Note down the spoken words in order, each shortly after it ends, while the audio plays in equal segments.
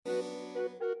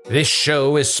This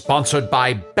show is sponsored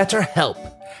by BetterHelp.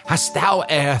 Hast thou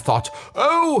e'er thought,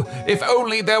 oh, if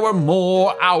only there were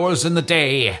more hours in the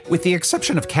day? With the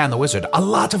exception of Can the Wizard, a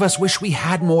lot of us wish we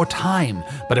had more time.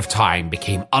 But if time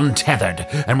became untethered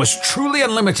and was truly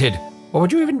unlimited, what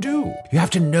would you even do? You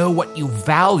have to know what you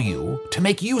value to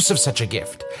make use of such a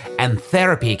gift. And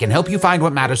therapy can help you find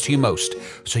what matters to you most,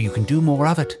 so you can do more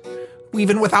of it,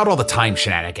 even without all the time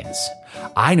shenanigans.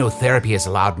 I know therapy has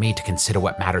allowed me to consider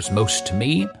what matters most to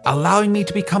me, allowing me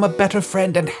to become a better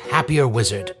friend and happier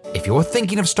wizard. If you're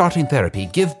thinking of starting therapy,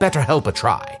 give BetterHelp a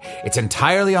try. It's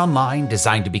entirely online,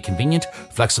 designed to be convenient,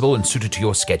 flexible, and suited to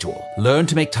your schedule. Learn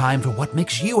to make time for what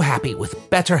makes you happy with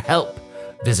BetterHelp.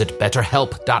 Visit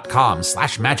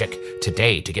betterhelp.com/magic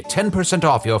today to get 10%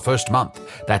 off your first month.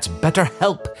 That's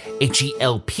BetterHelp,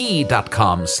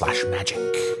 HELP.com/magic.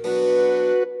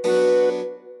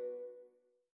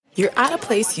 You're at a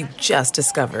place you just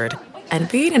discovered. And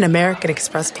being an American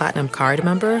Express Platinum card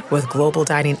member with Global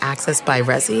Dining Access by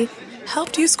Resi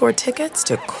helped you score tickets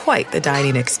to quite the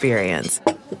dining experience.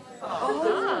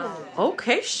 Oh,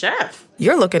 okay, chef.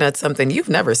 You're looking at something you've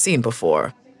never seen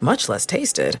before, much less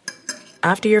tasted.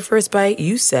 After your first bite,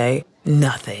 you say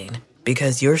nothing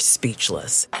because you're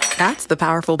speechless. That's the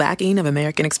powerful backing of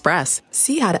American Express.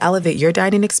 See how to elevate your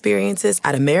dining experiences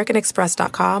at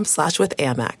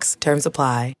americanexpress.com/with-Amex. Terms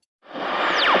apply.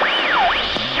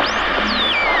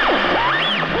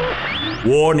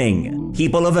 Warning,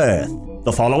 people of Earth.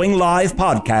 The following live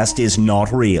podcast is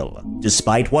not real.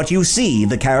 Despite what you see,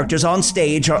 the characters on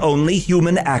stage are only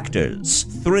human actors,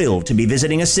 thrilled to be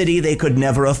visiting a city they could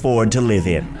never afford to live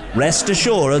in. Rest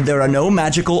assured, there are no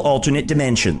magical alternate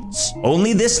dimensions.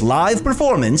 Only this live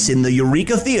performance in the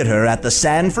Eureka Theater at the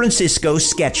San Francisco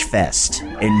Sketchfest.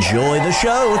 Enjoy the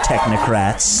show,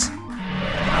 technocrats.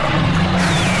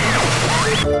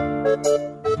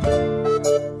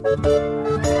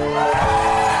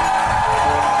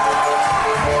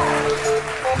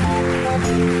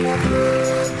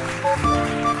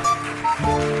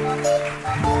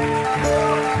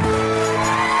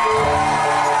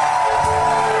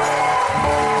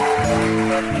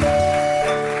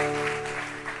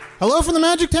 Hello from the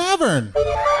Magic Tavern,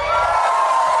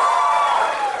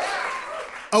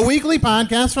 a weekly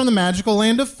podcast from the magical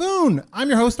land of Foon. I'm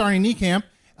your host, Arnie Niekamp.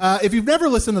 If you've never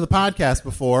listened to the podcast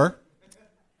before,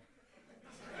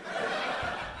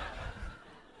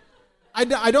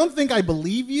 I don't think I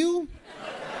believe you.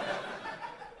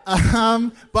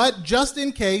 But just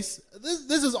in case,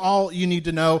 this is all you need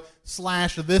to know,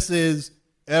 / this is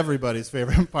everybody's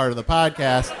favorite part of the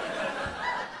podcast.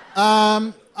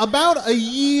 About a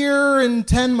year and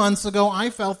 10 months ago, I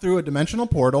fell through a dimensional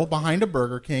portal behind a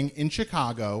Burger King in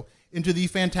Chicago into the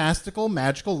fantastical,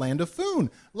 magical land of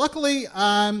Foon. Luckily,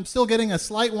 I'm still getting a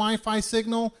slight Wi-Fi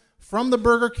signal from the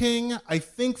Burger King, I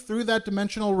think through that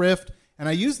dimensional rift, and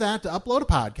I use that to upload a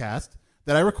podcast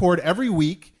that I record every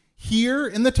week here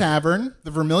in the tavern,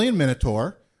 the Vermilion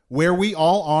Minotaur, where we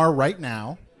all are right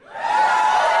now.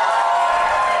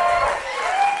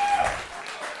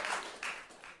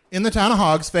 In the town of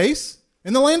Hogsface,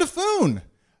 in the land of Foon,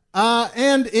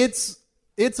 and it's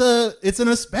an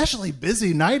especially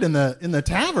busy night in the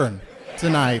tavern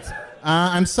tonight.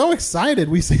 I'm so excited.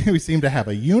 We seem to have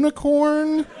a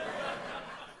unicorn.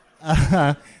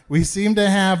 We seem to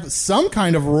have some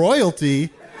kind of royalty.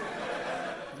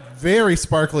 Very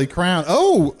sparkly crown.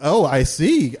 Oh, I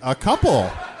see. A couple.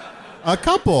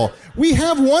 We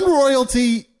have one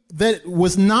royalty that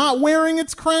was not wearing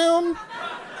its crown.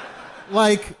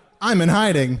 Like, I'm in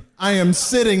hiding. I am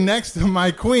sitting next to my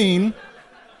queen,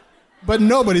 but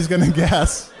nobody's going to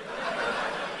guess.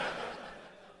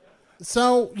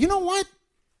 So, you know what?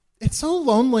 It's so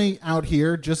lonely out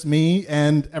here, just me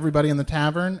and everybody in the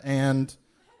tavern and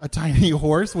a tiny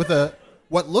horse with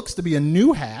what looks to be a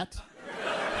new hat.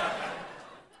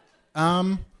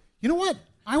 You know what?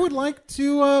 I would like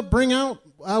to bring out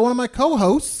one of my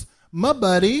co-hosts, my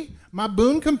buddy, my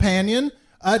boon companion,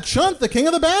 Chunt, the King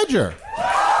of the Badger.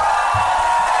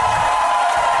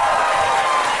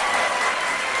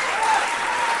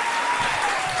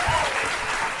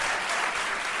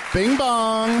 Bing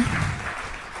bong.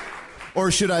 Or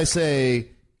should I say,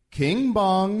 King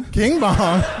Bong? King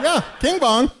Bong. Yeah, King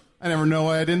Bong. I never know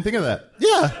why I didn't think of that.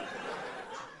 Yeah.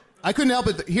 I couldn't help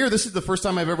it. Here, this is the first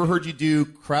time I've ever heard you do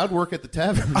crowd work at the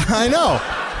tavern. I know.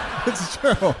 It's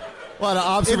true. A lot of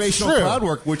observational crowd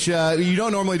work, which you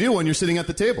don't normally do when you're sitting at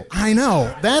the table. I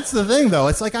know. That's the thing, though.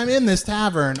 It's like I'm in this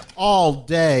tavern all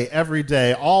day, every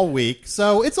day, all week.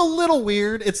 So it's a little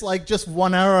weird. It's like just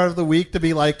 1 hour out of the week to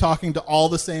be like talking to all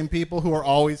the same people who are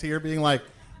always here being like,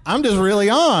 I'm just really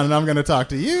on, and I'm going to talk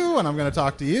to you, and I'm going to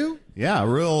talk to you. Yeah,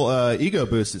 real ego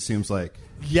boost, it seems like.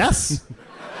 Yes.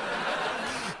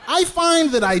 I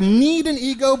find that I need an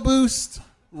ego boost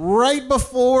right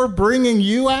before bringing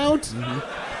you out. Mm-hmm.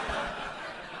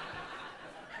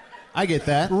 I get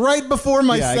that. Right before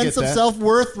my sense of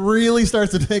self-worth really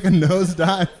starts to take a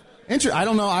nosedive. I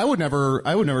don't know. I would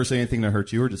never say anything to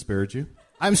hurt you or disparage you.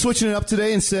 I'm switching it up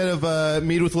today. Instead of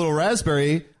mead with a little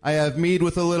raspberry, I have mead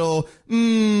with a little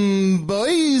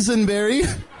boysenberry.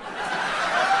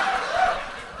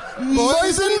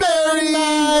 Boysenberry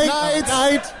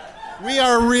night. We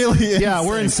are really in sync.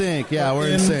 We're in sync. Yeah, we're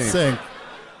in sync.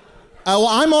 Well,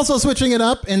 I'm also switching it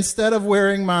up. Instead of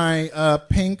wearing my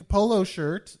pink polo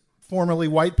shirt, formerly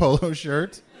white polo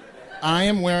shirt, I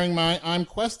am wearing I'm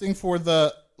questing for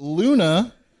the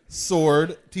Luna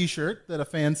sword T-shirt that a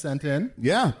fan sent in.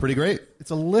 Yeah, pretty great.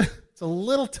 It's a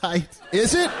little tight.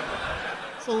 Is it?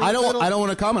 I don't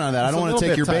want to comment on that. I don't want to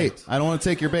take your bait. I don't want to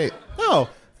take your bait. Oh,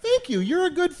 thank you. You're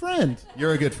a good friend.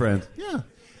 You're a good friend. Yeah.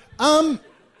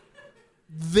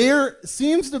 There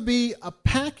seems to be a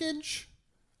package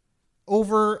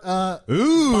over by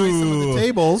some of the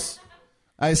tables.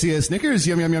 I see a Snickers.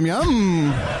 Yum, yum, yum,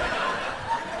 yum.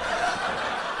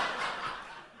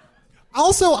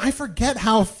 Also, I forget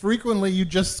how frequently you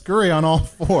just scurry on all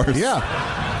fours. Yeah.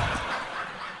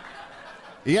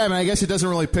 Yeah, I mean, I guess it doesn't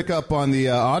really pick up on the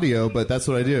audio, but that's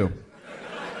what I do.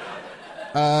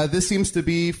 This seems to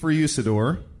be for you,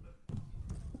 Sador.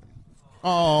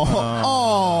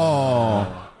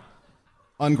 Oh.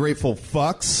 Ungrateful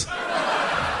fucks.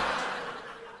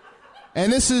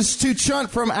 And this is to Chunt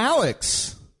from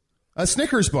Alex. A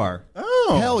Snickers bar.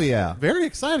 Oh. Hell yeah. Very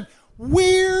excited.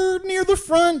 Where near the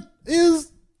front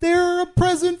is there a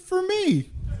present for me?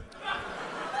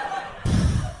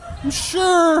 I'm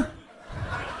sure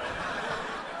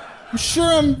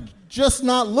I'm just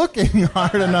not looking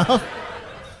hard enough.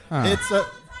 Huh. It's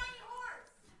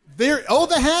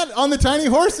the hat on the tiny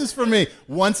horse is for me.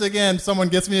 Once again, someone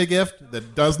gets me a gift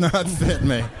that does not fit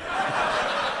me.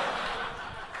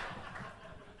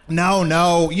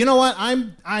 No. You know what?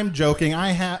 I'm joking.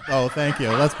 Oh, thank you.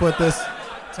 Let's put this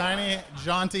tiny,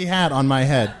 jaunty hat on my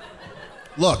head.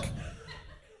 Look,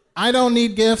 I don't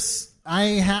need gifts.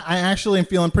 I actually am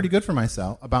feeling pretty good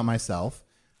about myself.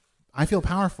 I feel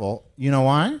powerful. You know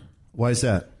why? Why is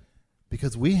that?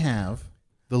 Because we have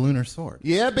the lunar sword.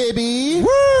 Yeah, baby. Woo!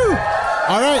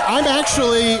 All right, I'm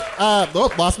actually...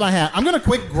 lost my hat. I'm going to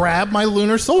quick grab my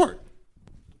lunar sword.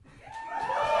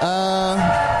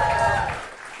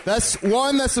 That's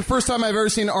the first time I've ever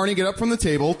seen Arnie get up from the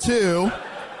table. 2,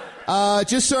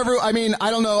 just so I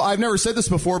don't know, I've never said this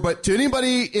before, but to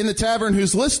anybody in the tavern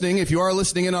who's listening, if you are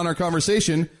listening in on our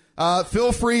conversation,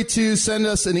 feel free to send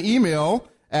us an email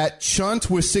at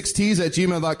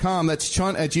chunt@gmail.com. That's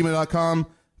chunt@gmail.com.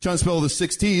 Chunt spelled with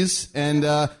 6 T's.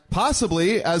 And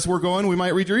possibly, as we're going, we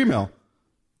might read your email.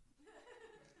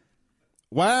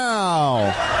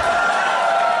 Wow.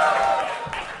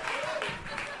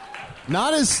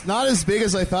 Not as big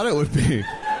as I thought it would be.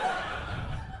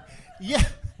 Yeah.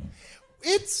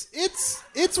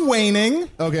 It's waning.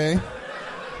 Okay.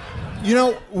 You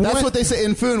know, that's what they say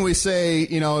in Foon. We say,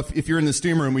 you know, if you're in the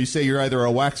steam room, we say you're either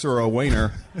a waxer or a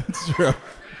waner.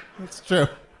 That's true.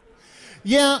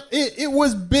 Yeah, it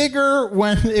was bigger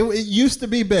when it used to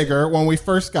be bigger when we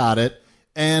first got it,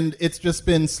 and it's just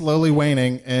been slowly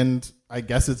waning, and I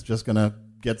guess it's just gonna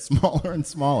get smaller and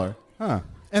smaller. Huh.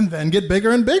 And then get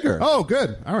bigger and bigger. Oh,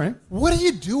 good. All right. What do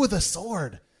you do with a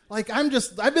sword? Like,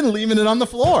 I've been leaving it on the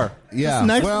floor. Yeah.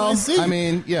 Next to my seat. I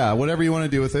mean, yeah, whatever you want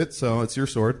to do with it, so it's your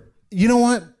sword. You know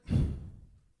what?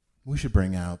 We should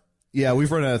bring out. Yeah, we've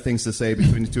run out of things to say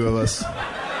between the two of us.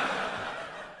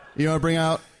 You want to bring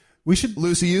out? We should.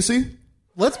 Lucy Usey?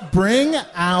 Let's bring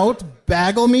out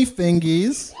Bagel Me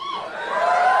Fingies.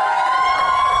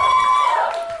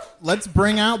 Let's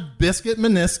bring out Biscuit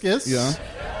Meniscus. Yeah.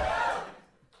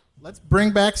 Let's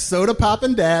bring back Soda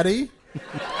Poppin' Daddy.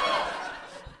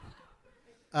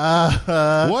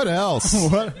 What else?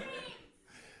 What?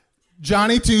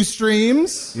 Johnny Two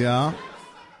Streams. Yeah.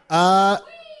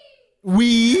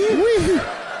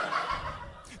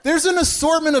 There's an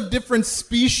assortment of different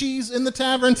species in the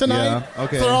tavern tonight. Yeah,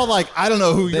 okay. So they're all like, I don't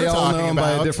know who you're talking about. They all know him by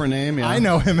a different name, yeah. I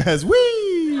know him as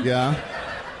Wee. Yeah.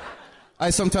 I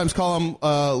sometimes call him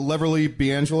Leverly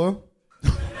Biangelo.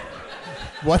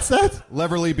 What's that?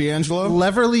 Leverly Biangelo.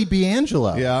 Leverly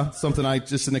Biangelo. Yeah,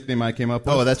 just a nickname I came up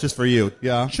with. Oh, that's just for you.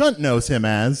 Yeah. Chunt knows him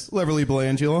as Leverly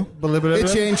Biangelo.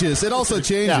 It changes. It also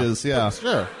changes, yeah.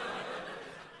 Sure.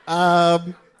 How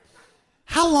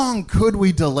long could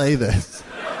we delay this?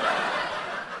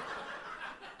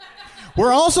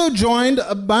 We're also joined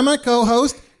by my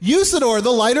co-host, Usador,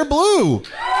 the lighter blue.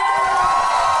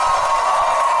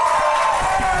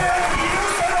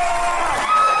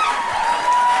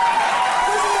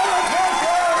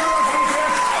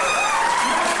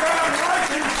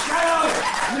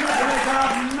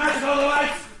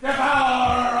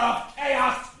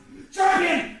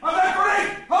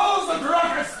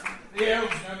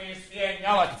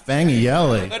 Fangy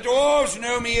Yelly. The dwarves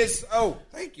know me as... Oh,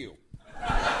 thank you.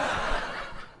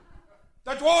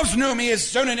 The dwarves know me as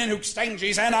Zonin in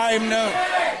Hookstanges, and I am known...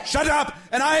 Shut up!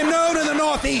 And I am known in the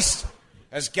northeast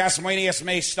as Gasmanius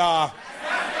Maystar.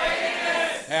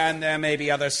 And there may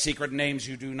be other secret names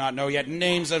you do not know yet,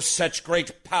 names of such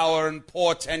great power and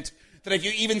portent that if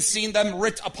you even seen them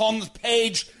writ upon the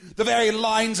page, the very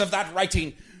lines of that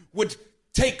writing would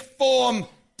take form,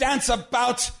 dance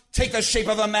about, take the shape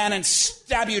of a man, and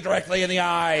stab you directly in the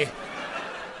eye.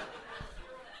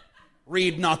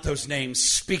 Read not those names,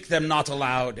 speak them not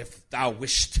aloud, if thou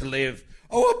wish to live.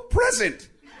 Oh, a present!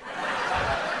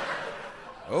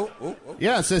 Oh.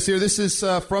 Yeah, it says here, this is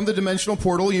from the Dimensional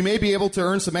Portal. You may be able to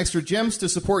earn some extra gems to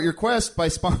support your quest by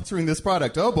sponsoring this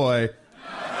product. Oh, boy.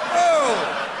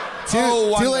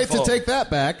 Too late to take that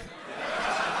back.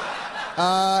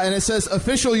 And it says,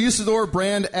 official Usador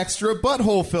brand extra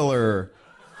butthole filler.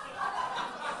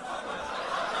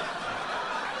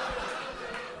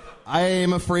 I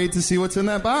am afraid to see what's in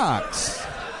that box.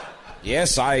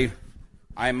 Yes, I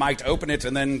might open it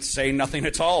and then say nothing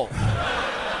at all.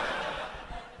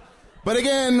 But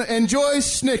again, enjoy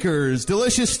Snickers.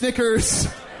 Delicious Snickers.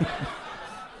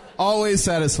 Always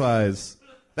satisfies.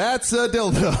 That's a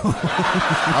dildo.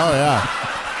 Oh, yeah.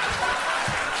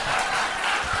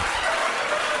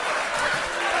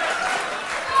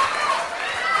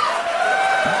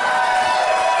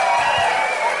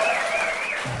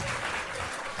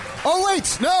 Oh,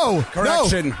 wait, no.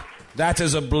 Correction. No. That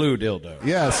is a blue dildo.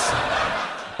 Yes.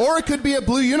 Or it could be a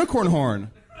blue unicorn horn.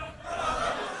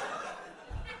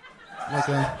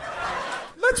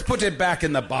 Let's put it back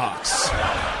in the box.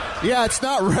 Yeah, it's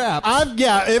not wrapped.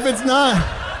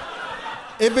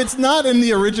 If it's not in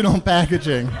the original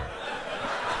packaging.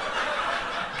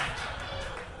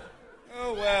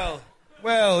 Oh, well.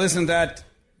 Well, isn't that...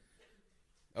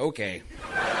 Okay.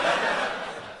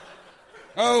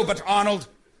 Oh, but Arnold,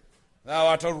 thou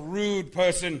art a rude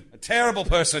person, a terrible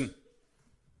person.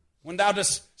 When thou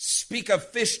dost speak of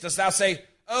fish, dost thou say,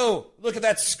 oh, look at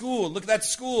that school, with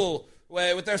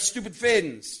their stupid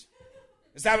fins.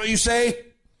 Is that what you say?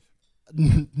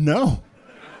 No.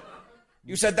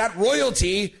 You said that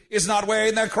royalty is not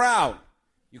wearing their crown.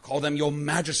 You call them your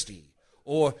majesty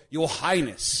or your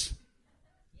highness.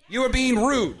 You are being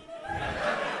rude.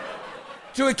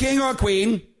 To a king or a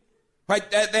queen. Right,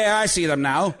 there, I see them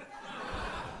now.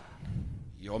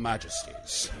 Your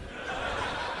majesties.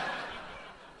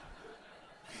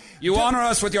 You honor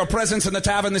us with your presence in the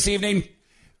tavern this evening.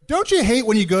 Don't you hate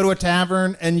when you go to a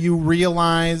tavern and you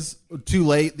realize too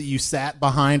late that you sat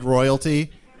behind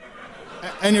royalty?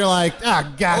 And you're like,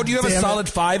 God. Oh, do you have a solid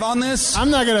 5 on this? I'm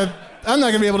not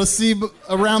gonna be able to see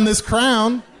around this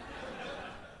crown.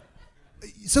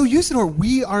 So, Usador,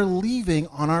 we are leaving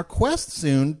on our quest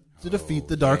soon to defeat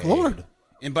the Dark Lord.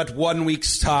 In but 1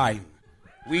 week's time,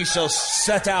 we shall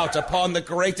set out upon the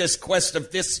greatest quest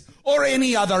of this or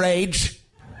any other age.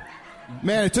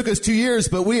 Man, it took us 2 years,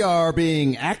 but we are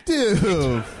being active.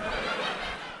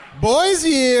 Boys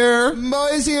here.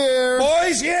 Boys here.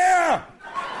 Boys here.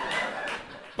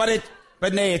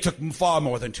 But nay, it took far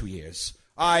more than 2 years.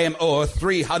 I am o'er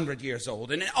 300 years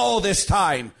old, and in all this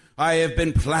time, I have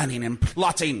been planning and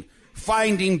plotting,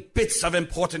 finding bits of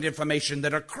important information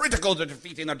that are critical to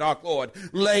defeating the Dark Lord,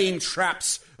 laying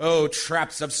traps,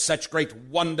 traps of such great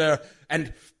wonder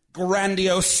and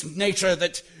grandiose nature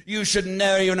that you should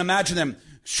never even imagine them.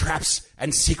 Traps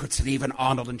and secrets that even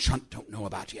Arnold and Chunt don't know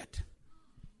about yet.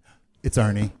 It's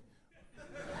Arnie.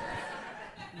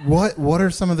 What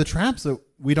are some of the traps that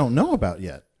we don't know about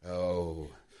yet? Oh,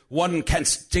 one can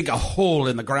dig a hole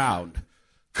in the ground,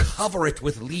 cover it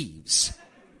with leaves,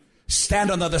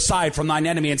 stand on the other side from thine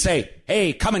enemy and say,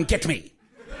 hey, come and get me.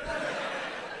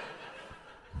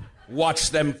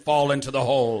 Watch them fall into the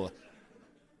hole.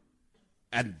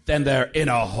 And then they're in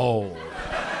a hole.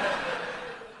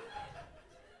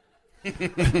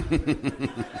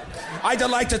 I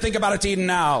delight to think about it even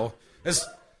now, as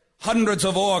hundreds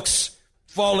of orcs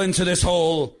fall into this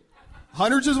hole.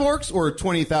 Hundreds of orcs or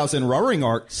 20,000 roaring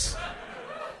orcs?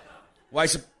 Why,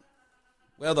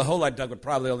 well, the hole I dug would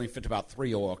probably only fit about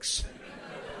 3 orcs.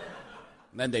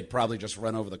 And then they'd probably just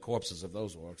run over the corpses of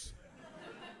those orcs.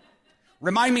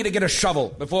 Remind me to get a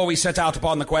shovel before we set out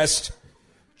upon the quest.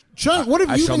 Chun, what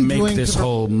have you been doing? I shall make this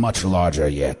hole much larger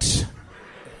yet.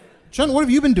 Chun, what have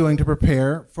you been doing to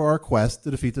prepare for our quest to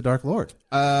defeat the Dark Lord?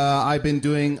 I've been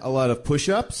doing a lot of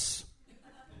push-ups,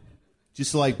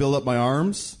 just to like build up my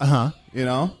arms. You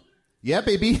know, yeah,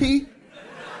 baby. You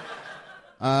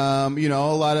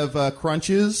know, a lot of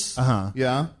crunches.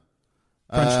 Yeah.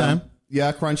 Crunch time.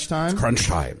 Yeah, crunch time. It's crunch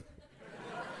time.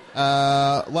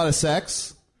 A lot of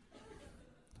sex.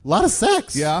 A lot of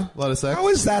sex. Yeah, a lot of sex. How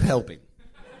is that helping?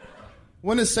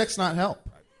 When does sex not help?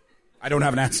 I don't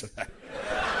have an answer to that.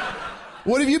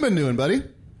 What have you been doing, buddy?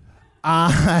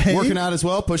 Working out as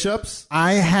well, push-ups?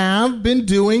 I have been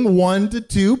doing 1 to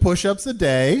 2 push-ups a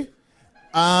day.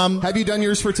 Have you done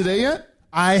yours for today yet?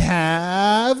 I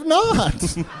have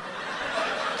not.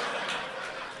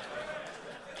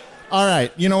 All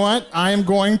right, you know what? I am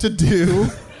going to do...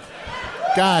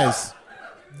 Guys,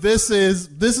 this is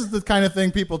the kind of thing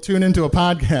people tune into a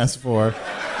podcast for.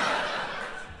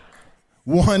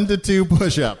 1 to 2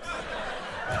 push-ups.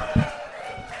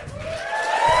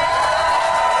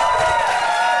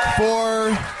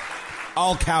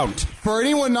 I'll count. For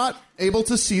anyone not able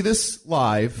to see this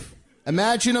live,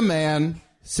 imagine a man,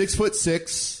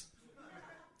 6'6",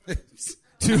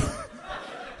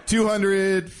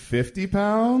 250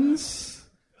 pounds,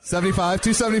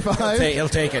 275. He'll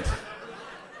take it.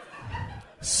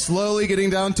 Slowly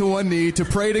getting down to one knee to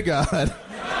pray to God.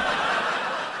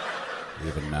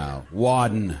 Even now.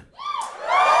 1.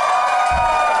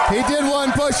 He did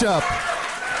 1 push-up.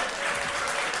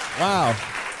 Wow.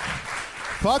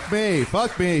 Fuck me.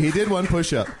 He did 1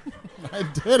 push-up. I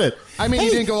did it. I mean, he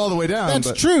didn't go all the way down.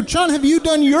 That's true. Chun, have you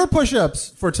done your push-ups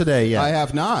for today yet? I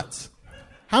have not.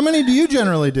 How many do you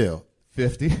generally do?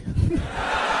 50.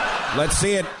 Let's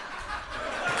see it.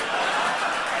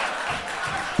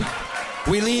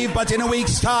 We leave, but in a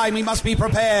week's time, we must be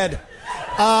prepared.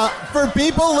 For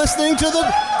people listening to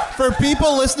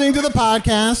the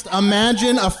podcast,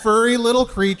 imagine a furry little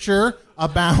creature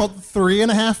about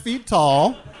 3.5 feet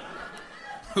tall.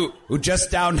 Who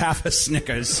just downed half a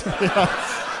Snickers.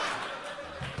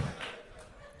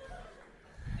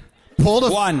 Pulled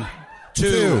a 1,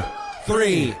 2,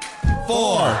 3, 4,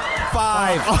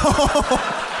 5.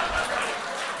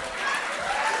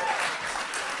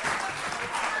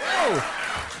 Oh.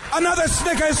 Another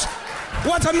Snickers.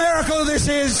 What a miracle this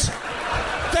is.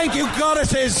 Thank you,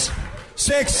 goddesses.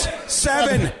 6,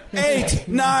 7, 8,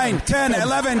 9, 10,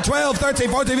 11, 12, 13,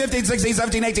 14, 15, 16,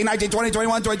 17, 18, 19, 20,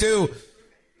 21, 22...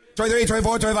 23,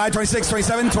 24, 25, 26,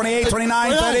 27, 28,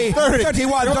 29, 30,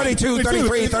 31, 32,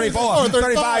 33, 34,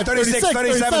 35, 36,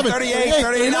 37, 38,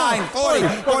 39, 40,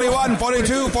 41,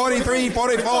 42, 43,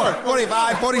 44,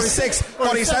 45, 46,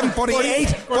 47, 48,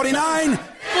 49,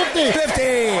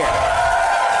 50.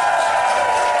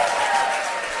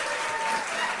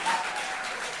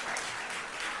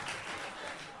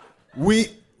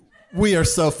 We are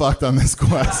so fucked on this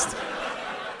quest.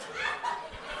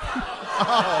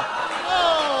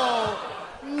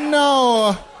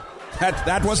 No.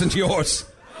 That wasn't yours.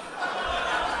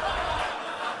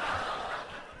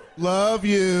 Love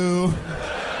you.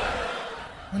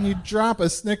 When you drop a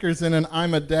Snickers in an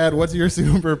I'm a dad, what's your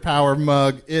superpower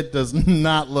mug, it does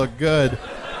not look good.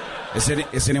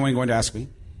 Is anyone going to ask me?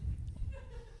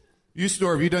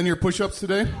 Usador, have you done your push-ups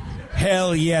today?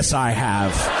 Hell yes, I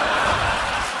have.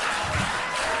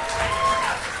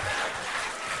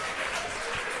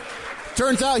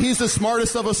 Turns out he's the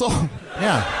smartest of us all.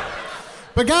 Yeah.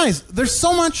 But guys, there's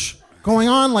so much going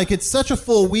on. Like, it's such a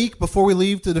full week before we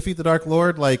leave to defeat the Dark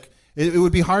Lord. Like, it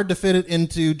would be hard to fit it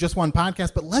into just one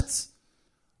podcast. But let's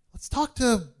talk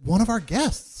to one of our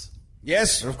guests.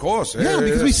 Yes, of course. Yeah,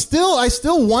 because I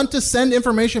still want to send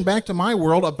information back to my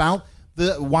world about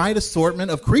the wide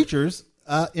assortment of creatures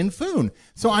in Foon.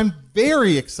 So I'm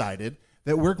very excited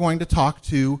that we're going to talk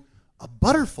to a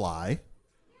butterfly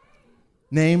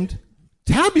named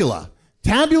Tabula.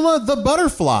 Tabula the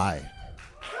butterfly.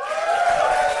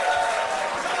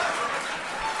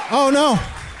 Oh, no.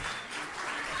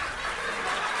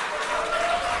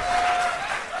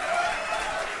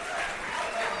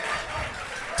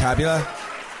 Tabula.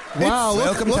 Wow,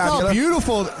 look Tabula. how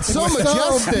beautiful. So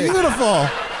majestic. So beautiful.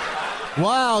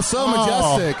 Wow, so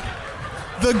majestic.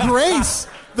 The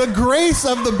grace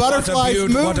of the butterfly's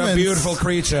movements. What a beautiful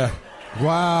creature.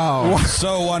 Wow.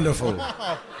 So wonderful.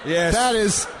 Yes. That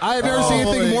is, I've never seen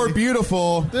anything more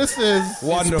beautiful. This is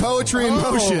wonderful. It's poetry in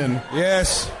motion.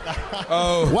 Yes.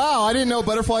 Oh. Wow, I didn't know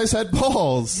butterflies had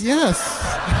balls. Yes.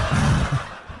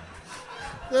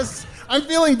 I'm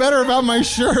feeling better about my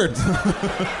shirt.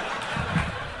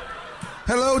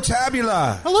 Hello,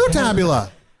 Tabula. Hello,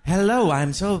 Tabula. Hello,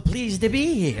 I'm so pleased to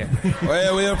be here.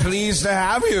 Well, we're pleased to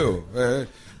have you.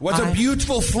 What a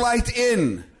beautiful flight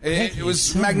in. It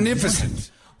was magnificent.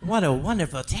 What a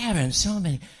wonderful tavern. So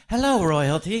many. Hello,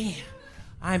 royalty.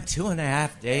 I'm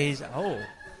 2.5 days old.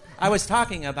 I was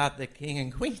talking about the king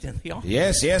and queen in the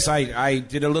audience. Yes, I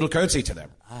did a little curtsy to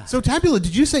them. So, Tabula,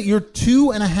 did you say you're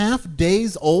 2.5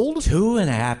 days old?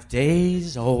 2.5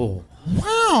 days old.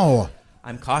 Wow.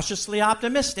 I'm cautiously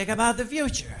optimistic about the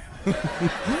future.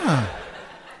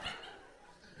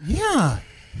 Yeah.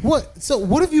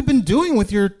 What have you been doing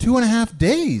with your 2.5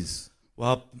 days?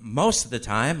 Well, most of the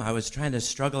time, I was trying to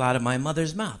struggle out of my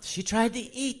mother's mouth. She tried to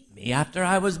eat me after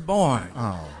I was born.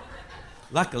 Oh.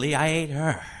 Luckily, I ate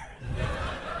her.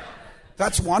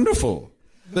 That's wonderful.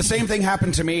 The same thing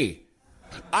happened to me.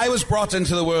 I was brought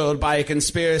into the world by a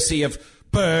conspiracy of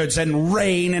birds and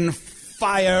rain and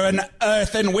fire and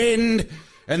earth and wind,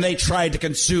 and they tried to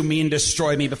consume me and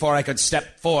destroy me before I could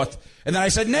step forth. And then I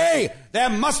said, nay, there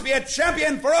must be a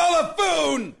champion for all of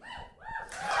Foon!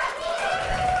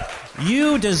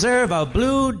 You deserve a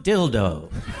blue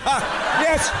dildo.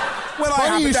 Yes. Well, Funny I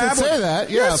happen you to should have say one. that.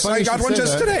 Yeah, Yes, funny I you got should one say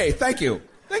just that. today. Thank you.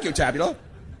 Thank you, Tabula.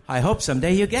 I hope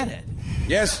someday you get it.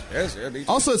 Yes.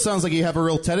 Also, it sounds like you have a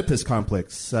real Oedipus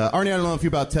complex. Arnie, I don't know if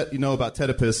you know about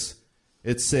Oedipus.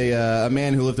 It's a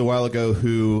man who lived a while ago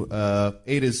who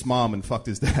ate his mom and fucked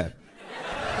his dad.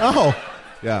 Oh.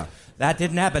 Yeah. That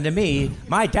didn't happen to me.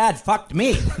 My dad fucked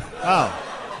me. Oh.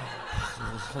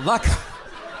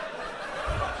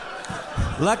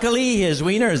 Luckily, his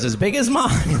wiener is as big as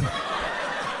mine.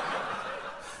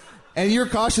 And you're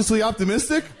cautiously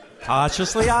optimistic?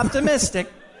 Cautiously optimistic.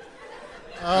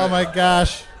 Oh, my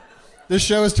gosh. This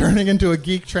show is turning into a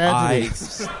geek tragedy.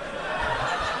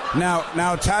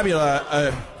 Now,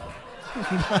 Tabula,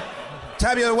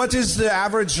 what is the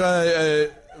average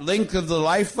length of the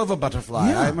life of a butterfly?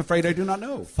 Yeah. I'm afraid I do not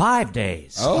know. 5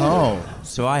 days. Oh.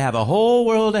 So I have a whole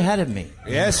world ahead of me.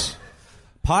 Yes.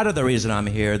 Part of the reason I'm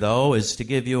here, though, is to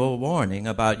give you a warning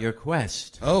about your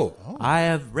quest. Oh. I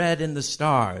have read in the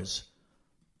stars,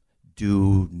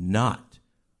 do not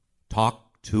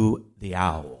talk to the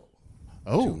owl.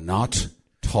 Oh. Do not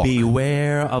talk.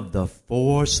 Beware of the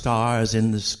 4 stars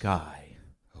in the sky.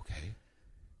 Okay.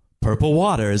 Purple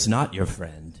water is not your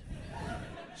friend.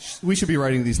 We should be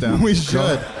writing these down. We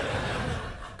should.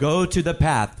 Go to the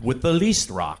path with the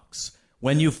least rocks.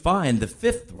 When you find the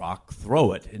 5th rock,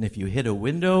 throw it. And if you hit a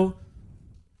window,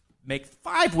 make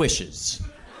 5 wishes.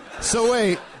 So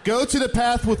wait, go to the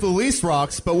path with the least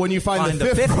rocks, but when you find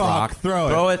the fifth rock,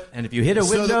 throw it. And if you hit a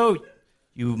window,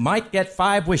 you might get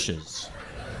 5 wishes.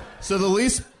 So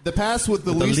the path with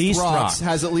the least rocks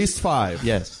has at least 5.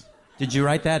 Yes. Did you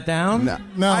write that down?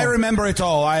 No. I remember it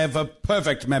all. I have a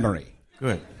perfect memory.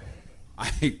 Good.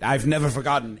 I've never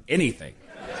forgotten anything.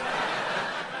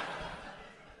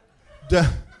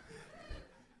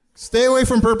 Stay away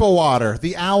from purple water.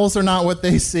 The owls are not what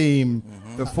they seem.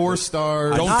 Mm-hmm. The 4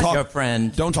 stars. I'm not your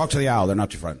friend. Don't talk to the owl. They're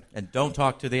not your friend. And don't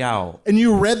talk to the owl. And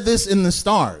you read this in the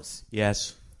stars.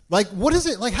 Yes. Like, what is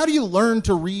it? Like, how do you learn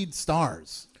to read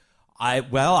stars?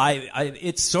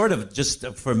 It's sort of just,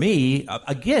 for me,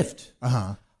 a gift.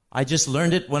 Uh-huh. I just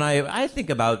learned it when I think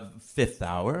about 5th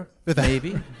hour,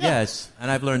 maybe. Yes.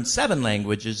 And I've learned 7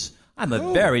 languages. I'm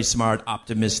a very smart,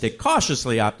 optimistic,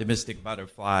 cautiously optimistic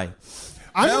butterfly.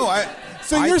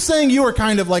 So you're saying you were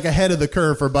kind of like ahead of the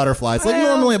curve for butterflies. Like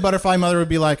normally a butterfly mother would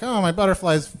be like, oh, my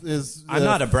butterfly is I'm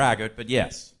not a braggart, but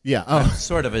yes. Yeah. I'm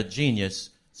sort of a genius,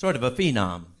 sort of a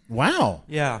phenom. Wow.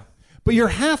 Yeah. But you're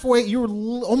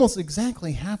almost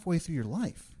exactly halfway through your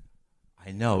life.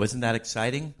 I know. Isn't that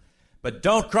exciting? But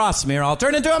don't cross me or I'll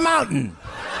turn into a mountain.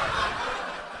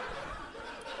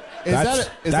 Is that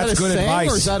a good saying,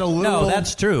 advice. or is that a literal... No,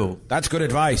 that's true. That's good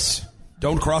advice.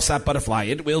 Don't cross that butterfly.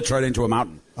 It will turn into a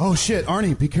mountain. Oh, shit.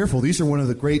 Arnie, be careful. These are one of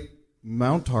the great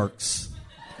mountarchs.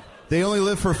 They only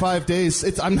live for 5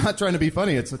 days. I'm not trying to be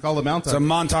funny. It's called a mountarch. It's a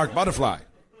montauk butterfly.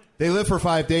 They live for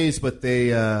 5 days, but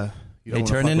they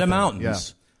turn into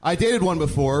mountains. Yeah. I dated one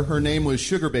before. Her name was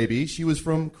Sugar Baby. She was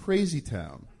from Crazy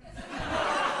Town.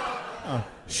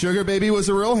 Sugar Baby was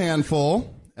a real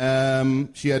handful.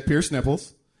 She had pierced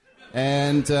nipples.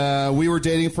 And we were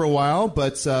dating for a while,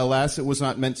 but alas, it was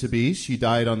not meant to be. She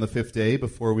died on the 5th day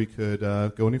before we could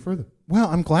go any further. Well,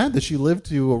 I'm glad that she lived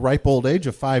to a ripe old age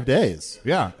of 5 days.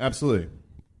 Yeah, absolutely.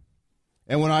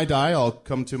 And when I die, I'll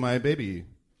come to my baby.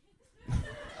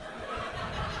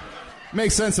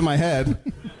 Makes sense in my head.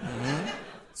 Mm-hmm.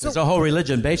 There's a whole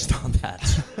religion based on that.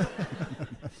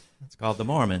 It's called the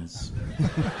Mormons.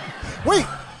 Wait,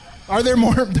 are there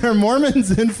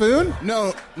Mormons in Foon?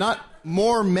 No, not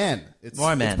more men. It's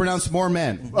pronounced more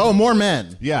men. Oh, more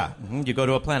men. Yeah. Mm-hmm. You go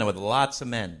to a planet with lots of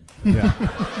men. Yeah.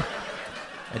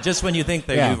 And just when you think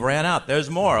that Yeah. you've ran out, there's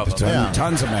more of them. Yeah.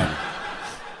 Tons of men.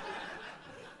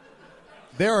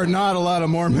 There are not a lot of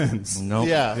Mormons. Nope.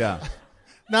 Yeah. Yeah.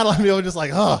 Not a lot of people are just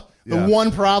like, the Yeah.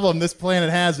 one problem this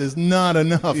planet has is not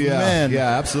enough men.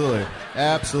 Yeah, absolutely.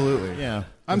 Absolutely. Yeah.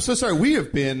 I'm so sorry. We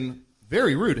have been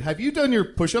very rude. Have you done your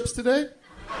push-ups today?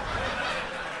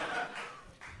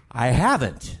 I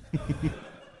haven't.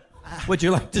 Would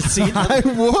you like to see them? I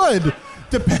would,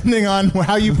 depending on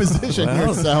how you position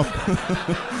yourself.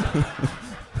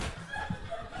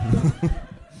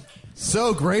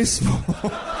 So graceful.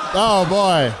 Oh,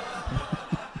 boy.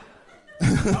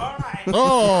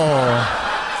 Oh.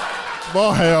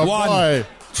 Boy, oh, 1, boy.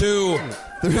 2,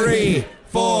 3,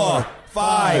 4,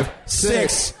 5,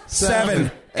 6,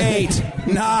 7, 8,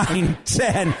 9,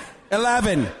 10,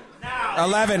 11.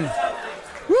 11.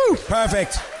 Woo!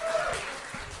 Perfect.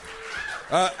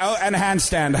 And a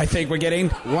handstand, I think we're getting.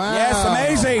 Wow. Yes,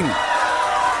 amazing.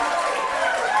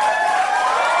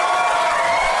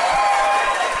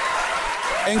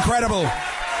 Incredible.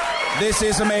 This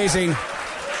is amazing.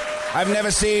 I've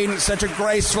never seen such a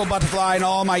graceful butterfly in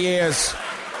all my years.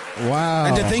 Wow.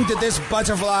 And to think that this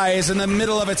butterfly is in the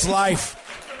middle of its life.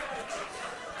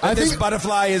 I This think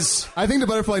butterfly is... I think the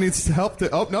butterfly needs help to...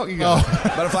 Oh, no, you go.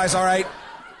 Butterfly's all right.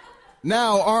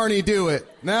 Now, Arnie, do it.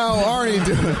 Now, Arnie,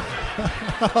 do it.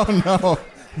 Oh, no.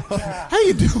 How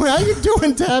you doing? How you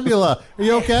doing, Tabula? Are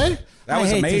you okay? That was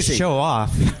I hate amazing. to show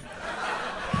off.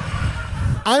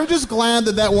 I'm just glad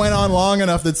that went on long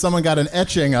enough that someone got an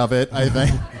etching of it, I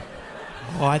think.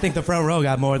 Well, I think the front row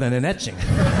got more than an etching.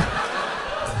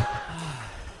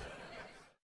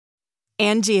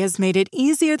 Angie has made it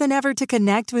easier than ever to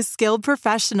connect with skilled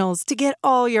professionals to get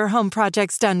all your home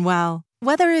projects done well.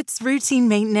 Whether it's routine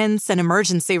maintenance, an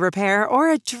emergency repair,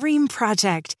 or a dream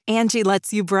project, Angie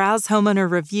lets you browse homeowner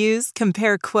reviews,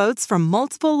 compare quotes from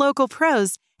multiple local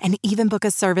pros, and even book a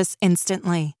service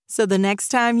instantly. So the next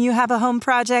time you have a home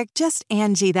project, just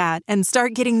Angie that and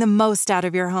start getting the most out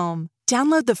of your home.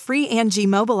 Download the free Angie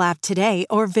mobile app today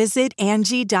or visit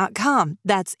Angie.com.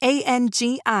 That's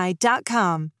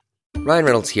ANGI.com. Ryan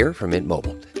Reynolds here from Mint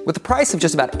Mobile. With the price of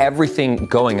just about everything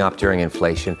going up during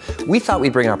inflation, we thought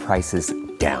we'd bring our prices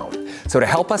down. So to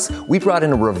help us, we brought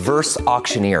in a reverse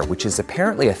auctioneer, which is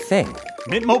apparently a thing.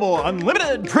 Mint Mobile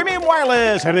Unlimited Premium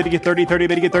Wireless. How to get 30, 30,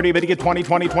 bit to get 30, bit to get 20,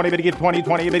 20, 20, bit to get 20,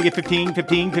 20, bit to get 15,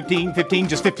 15, 15, 15,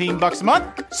 just $15 a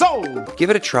month? Sold!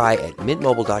 Give it a try at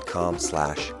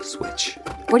mintmobile.com/switch.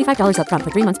 $45 up front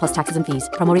for 3 months plus taxes and fees.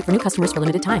 Promo rate for new customers for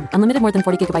limited time. Unlimited more than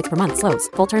 40 gigabytes per month. Slows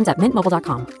full terms at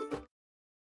mintmobile.com.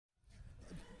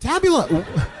 Tabula,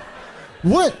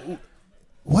 what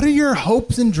are your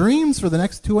hopes and dreams for the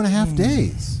next 2.5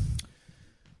 days?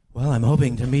 Well, I'm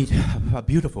hoping to meet a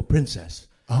beautiful princess.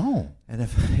 Oh. And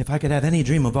if I could have any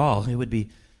dream of all, it would be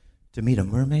to meet a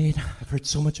mermaid. I've heard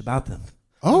so much about them.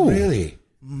 Oh. Really?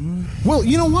 Mm-hmm. Well,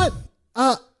 you know what?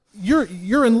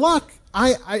 You're in luck.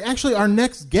 I actually, our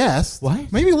next guest.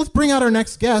 What? Maybe let's bring out our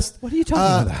next guest. What are you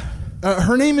talking about?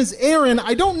 Her name is Erin.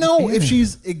 I don't know if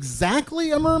she's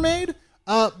exactly a mermaid,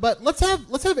 but let's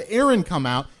have Erin come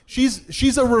out.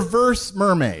 She's a reverse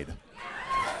mermaid.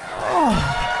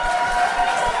 Oh.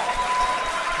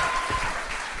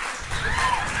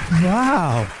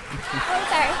 Wow. Oh,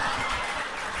 sorry.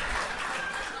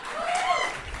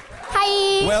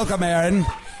 Hi. Welcome, Erin.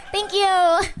 Thank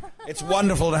you. It's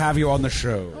wonderful to have you on the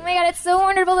show. Oh my God, it's so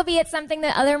wonderful to be at something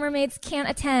that other mermaids can't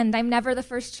attend. I'm never the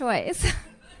first choice.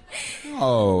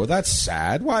 Oh, that's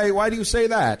sad. Why do you say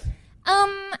that?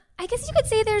 I guess you could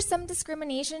say there's some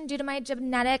discrimination due to my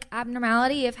genetic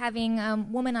abnormality of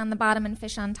having woman on the bottom and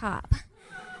fish on top.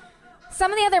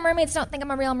 Some of the other mermaids don't think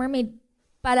I'm a real mermaid,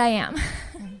 but I am.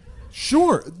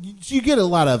 Sure. You get a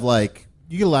lot of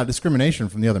discrimination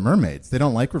from the other mermaids. They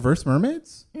don't like reverse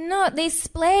mermaids? No, they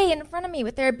splay in front of me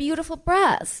with their beautiful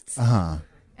breasts. Uh-huh.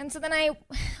 And so then I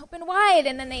open wide,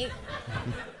 and then they...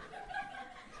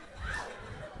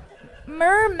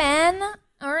 Mermen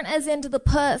aren't as into the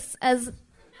puss as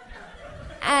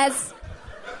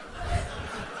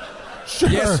Sure.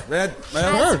 Yes,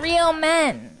 as real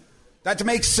men. that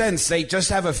makes sense. They just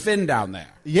have a fin down there.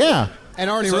 Yeah. And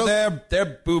Arnie, So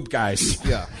they're boob guys.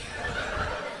 Yeah.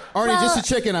 Arnie, just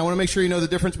a chicken. I want to make sure you know the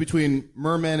difference between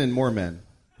mermen and more men.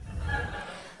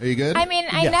 Are you good? I mean,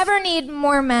 I never need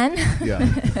more men.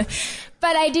 Yeah.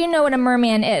 But I do know what a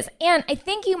merman is. And I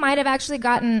think you might have actually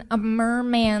gotten a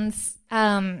merman's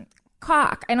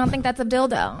cock. I don't think that's a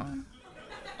dildo.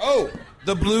 Oh,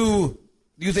 the blue...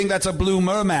 You think that's a blue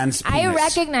merman's penis? I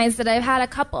recognize that I've had a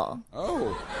couple.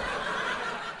 Oh.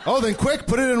 Oh, then quick,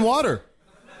 put it in water.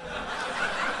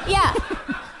 Yeah.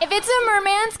 If it's a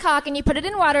merman's cock and you put it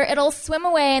in water, it'll swim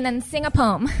away and then sing a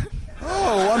poem.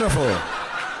 Oh, wonderful.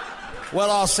 Well,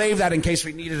 I'll save that in case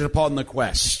we need it upon the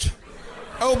quest.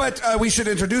 Oh, but we should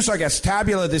introduce our guest.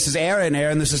 Tabula, this is Erin.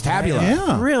 Erin, this is Tabula.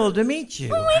 Yeah. Thrilled to meet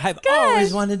you. I've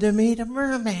always wanted to meet a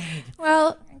mermaid.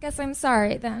 Well, I guess I'm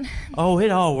sorry then. Oh,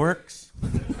 it all works.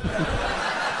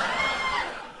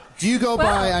 Do you go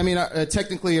by, I mean,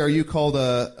 technically, are you called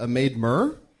a maid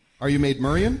mer? Are you maid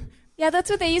Merian? Yeah, that's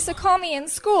what they used to call me in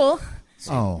school.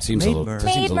 Seems a little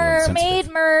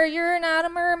Maid mer, you're not a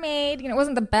mermaid. You know, it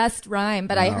wasn't the best rhyme,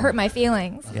 but I hurt my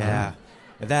feelings. Yeah.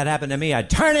 If that happened to me, I'd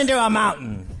turn into a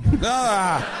mountain.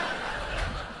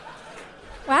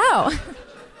 Wow.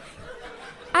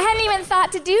 I hadn't even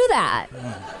thought to do that.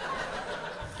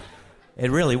 It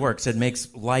really works. It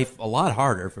makes life a lot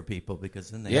harder for people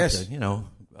because then they have to,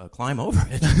 climb over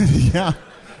it. Yeah.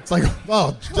 It's like,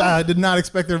 I did not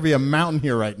expect there to be a mountain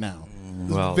here right now.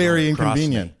 It's very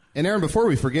inconvenient. And Erin, before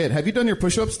we forget, have you done your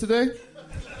push-ups today?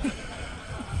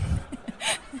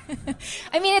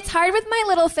 I mean, it's hard with my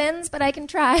little fins, but I can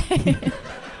try.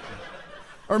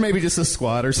 Or maybe just a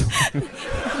squat or something.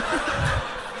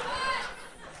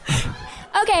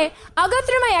 Okay, I'll go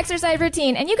through my exercise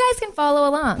routine, and you guys can follow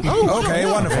along. Oh, okay,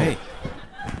 wonderful.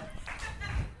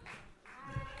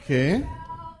 Okay.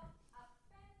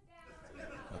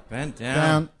 Up and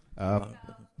down. Up.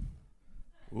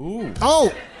 Ooh.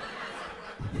 Oh!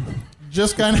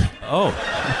 Just kind of... Oh.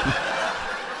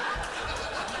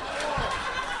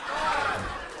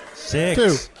 6, 2,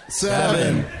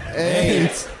 7,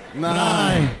 8,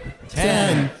 9,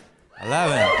 10,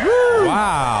 11. Woo!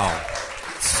 Wow.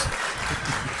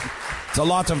 It's a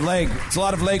lot of leg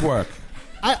work.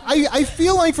 I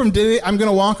feel like from today, I'm going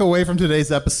to walk away from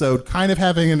today's episode kind of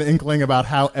having an inkling about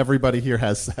how everybody here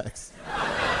has sex.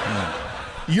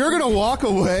 You're going to walk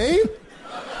away?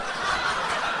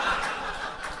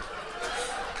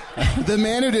 The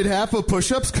man who did half of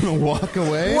push-ups going to walk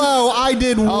away? Whoa, I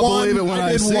did one. I'll believe it when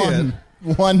I see it.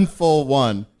 One full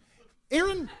one.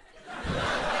 Erin?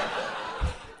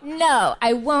 No,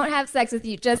 I won't have sex with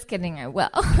you. Just kidding, I will.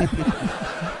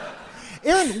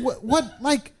 Erin, what,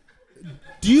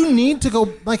 do you need to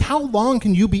go, how long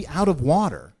can you be out of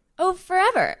water? Oh,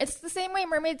 forever. It's the same way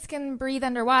mermaids can breathe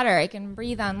underwater. I can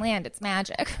breathe on land. It's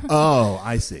magic. Oh,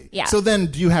 I see. Yeah. So then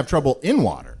do you have trouble in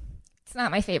water? It's not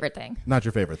my favorite thing. Not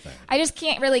your favorite thing. I just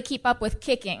can't really keep up with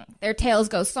kicking. Their tails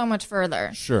go so much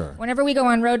further. Sure. Whenever we go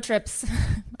on road trips,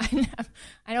 I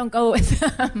don't go with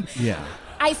them. Yeah.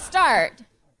 I start,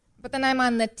 but then I'm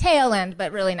on the tail end,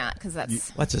 but really not, because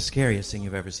that's... What's the scariest thing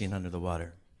you've ever seen under the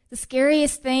water? The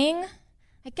scariest thing?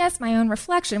 I guess my own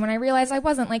reflection when I realized I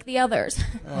wasn't like the others.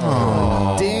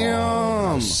 Oh,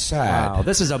 damn. Sad. Wow,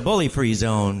 this is a bully-free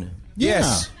zone.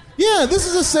 Yes. Yeah, this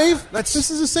is a safe.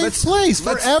 Place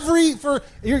for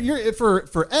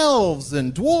elves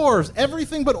and dwarves.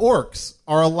 Everything but orcs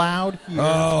are allowed here.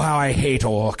 Oh, how I hate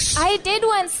orcs. I did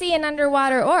once see an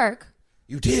underwater orc.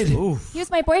 You did? Oof. He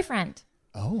was my boyfriend.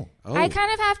 Oh. I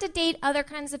kind of have to date other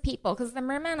kinds of people because the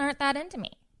mermen aren't that into me.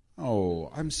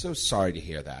 Oh, I'm so sorry to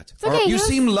hear that. It's okay, You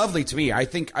seem lovely to me. I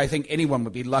think anyone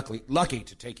would be lucky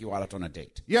to take you out on a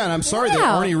date. Yeah, and I'm sorry that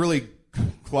Arnie really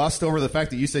glossed over the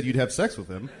fact that you said you'd have sex with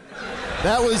him.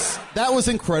 That was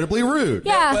incredibly rude.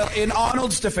 Yeah. Well, in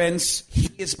Arnold's defense, he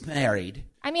is married.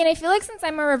 I mean, I feel like since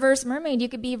I'm a reverse mermaid, you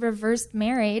could be reversed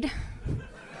married.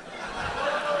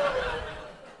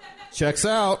 Checks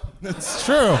out. That's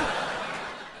true.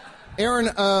 Erin,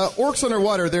 orcs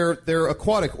underwater, they're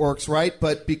aquatic orcs, right?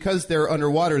 But because they're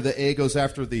underwater, the A goes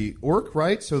after the orc,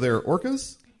 right? So they're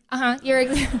orcas? Uh-huh.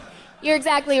 You're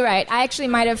exactly right. I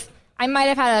might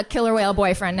have had a killer whale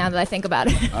boyfriend now that I think about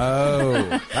it.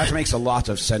 Oh, that makes a lot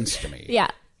of sense to me. Yeah.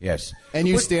 Yes. And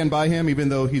you stand by him even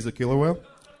though he's a killer whale?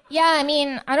 Yeah, I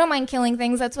mean, I don't mind killing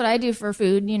things. That's what I do for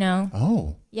food, you know.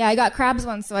 Oh. Yeah, I got crabs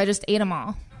once, so I just ate them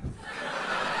all.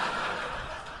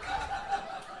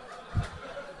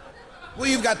 Well,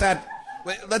 you've got that.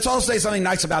 Let's all say something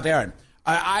nice about Erin.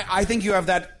 I think you have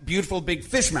that beautiful big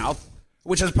fish mouth,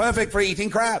 which is perfect for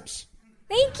eating crabs.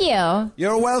 Thank you.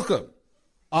 You're welcome.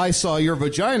 I saw your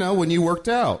vagina when you worked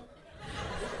out.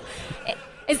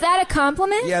 Is that a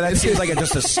compliment? Yeah, that seems like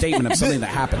just a statement of something that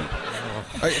happened.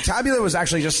 Tabula was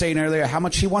actually just saying earlier how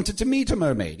much he wanted to meet a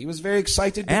mermaid. He was very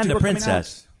excited. And a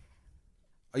princess.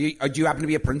 Do you happen to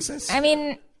be a princess? I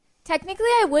mean, technically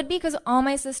I would be because all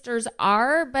my sisters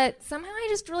are, but somehow I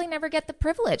just really never get the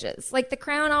privileges. Like the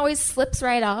crown always slips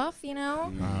right off, you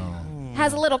know? Oh.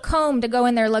 Has a little comb to go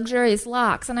in their luxurious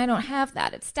locks, and I don't have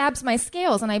that. It stabs my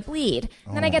scales and I bleed.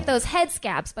 And then I get those head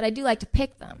scabs, but I do like to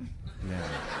pick them. Yeah.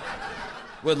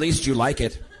 Well, at least you like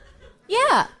it.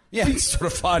 Yeah. Yeah, it's sort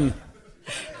of fun.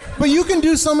 But you can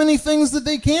do so many things that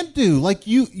they can't do. Like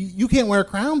you can't wear a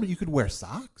crown, but you could wear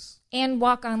socks. And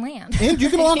walk on land. And you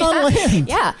can walk on land.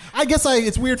 Yeah. I guess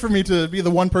it's weird for me to be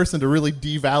the one person to really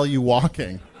devalue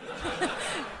walking.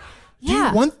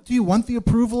 Yeah. Do you want the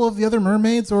approval of the other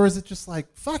mermaids, or is it just like,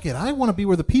 fuck it, I want to be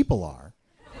where the people are?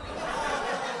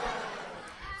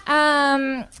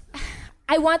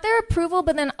 I want their approval,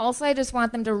 but then also I just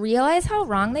want them to realize how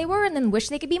wrong they were and then wish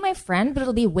they could be my friend, but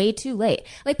it'll be way too late.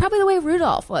 Like probably the way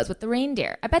Rudolph was with the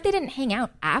reindeer. I bet they didn't hang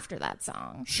out after that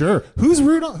song. Sure. Who's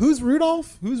Rudolph? Who's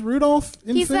Rudolph?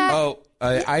 He's that.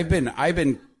 I've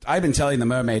been telling the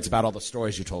mermaids about all the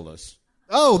stories you told us.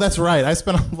 Oh, that's right. I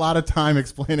spent a lot of time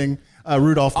explaining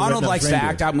Rudolph. Arnold likes to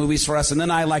act out movies for us, and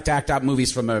then I like to act out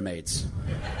movies for mermaids.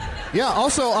 Yeah,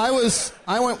 also, I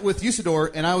went with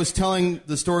Usador, and I was telling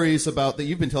the stories that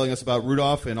you've been telling us about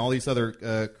Rudolph and all these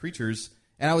other creatures,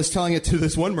 and I was telling it to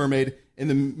this one mermaid in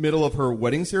the middle of her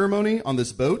wedding ceremony on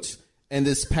this boat, and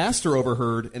this pastor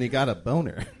overheard, and he got a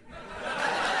boner.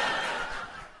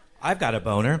 I've got a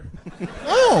boner.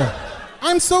 Oh,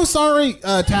 I'm so sorry,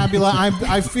 Tabula.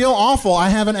 I feel awful. I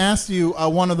haven't asked you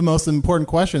one of the most important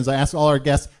questions. I ask all our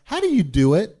guests, how do you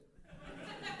do it?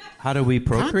 How do we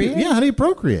procreate? How do you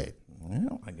procreate?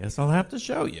 Well, I guess I'll have to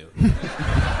show you.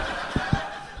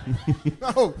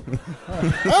 Oh,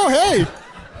 hey.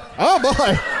 Oh,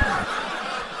 boy.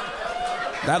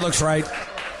 That looks right.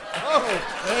 Oh,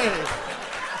 hey.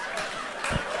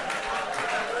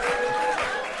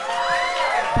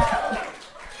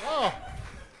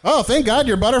 Oh, thank God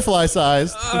you're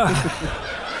butterfly-sized.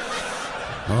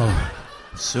 Oh.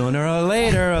 Sooner or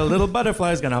later, a little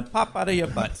butterfly's going to pop out of your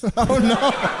butt. Oh,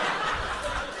 no.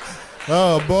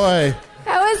 Oh, boy.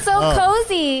 That was so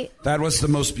cozy. That was the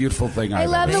most beautiful thing I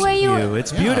I've love ever the way seen. you...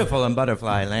 It's beautiful in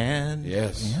butterfly land.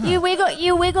 Yes. Yeah.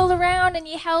 You wiggled around and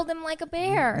you held him like a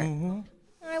bear. Mm-hmm.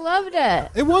 I loved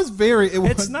it. It was very...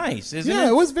 It's nice, isn't it? Yeah,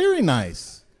 it was very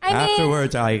nice.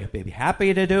 Afterwards, I'd be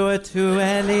happy to do it to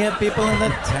any people in the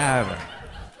tavern.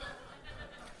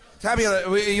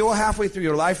 Tabula, you're halfway through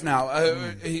your life now.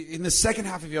 In the second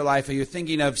half of your life, are you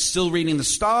thinking of still reading the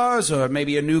stars or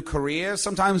maybe a new career?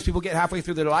 Sometimes people get halfway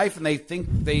through their life and they think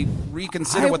they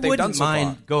reconsider what they've done so far. I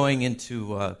wouldn't mind going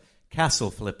into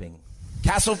castle flipping.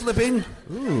 Castle flipping?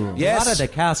 Ooh, yes. A lot of the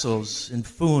castles in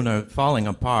Foon are falling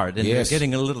apart and they're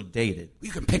getting a little dated.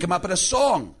 You can pick them up in a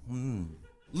song.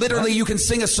 Literally, you can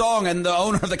sing a song and the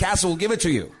owner of the castle will give it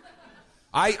to you.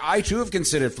 I too have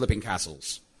considered flipping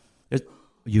castles.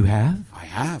 You have? I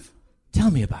have.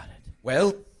 Tell me about it.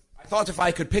 Well, I thought if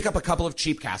I could pick up a couple of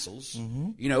cheap castles,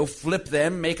 flip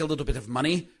them, make a little bit of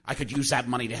money, I could use that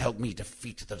money to help me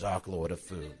defeat the Dark Lord of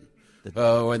Foon.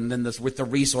 And then with the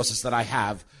resources that I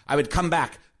have, I would come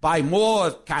back, buy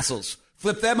more castles,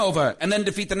 flip them over, and then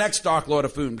defeat the next Dark Lord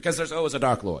of Foon, because there's always a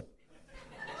Dark Lord.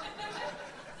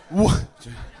 What?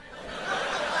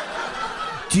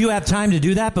 Do you have time to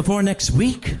do that before next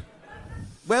week?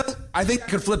 Well, I think I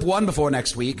could flip one before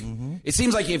next week. It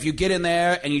seems like if you get in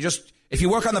there and if you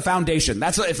work on the foundation,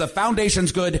 if the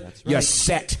foundation's good, you're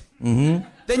set. Then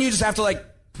you just have to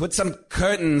put some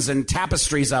curtains and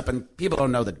tapestries up, and people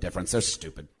don't know the difference. They're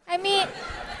stupid. I mean,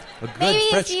 a good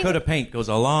fresh coat of paint goes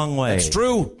a long way. It's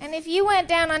true. And if you went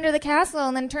down under the castle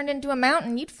and then turned into a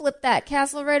mountain, you'd flip that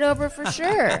castle right over for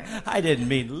sure. I didn't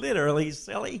mean literally,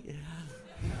 silly.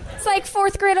 It's like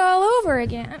fourth grade all over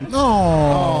again.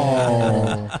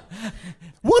 Oh.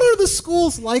 What are the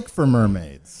schools like for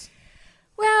mermaids?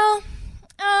 Well,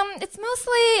 it's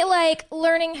mostly like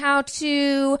learning how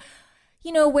to,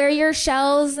 wear your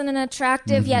shells in an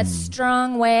attractive yet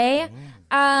strong way.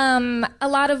 A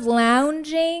lot of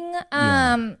lounging,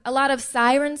 a lot of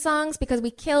siren songs because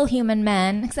we kill human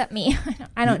men, except me.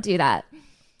 I don't do that.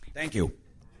 Thank you.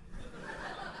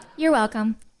 You're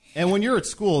welcome. And when you're at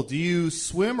school, do you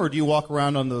swim or do you walk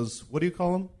around on those, what do you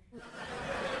call them?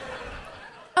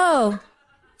 Oh,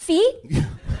 feet?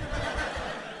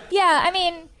 Yeah, I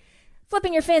mean,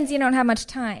 flipping your fins, you don't have much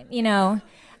time, But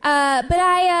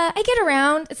I get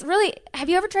around. It's really, have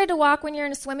you ever tried to walk when you're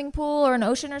in a swimming pool or an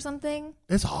ocean or something?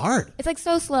 It's hard. It's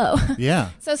so slow.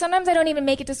 Yeah. So sometimes I don't even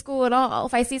make it to school at all.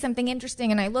 If I see something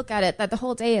interesting and I look at it, that the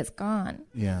whole day is gone.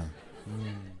 Yeah.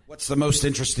 What's the most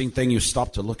interesting thing you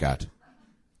stopped to look at?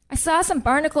 I saw some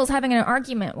barnacles having an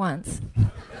argument once.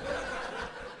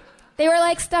 They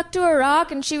were stuck to a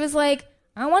rock, and she was like,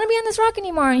 I don't want to be on this rock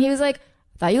anymore. And he was like,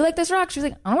 I thought you liked this rock. She was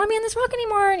like, I don't want to be on this rock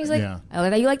anymore. And he's like, I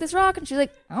thought you liked this rock. And she was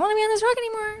like, I don't want to be on this rock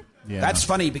anymore. Yeah. That's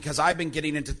funny because I've been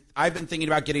thinking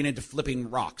about getting into flipping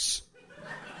rocks.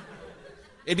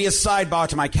 It'd be a sidebar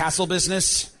to my castle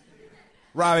business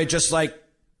where I would just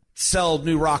sell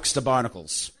new rocks to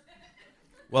barnacles.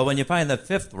 Well, when you find the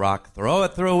 5th rock, throw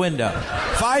it through a window.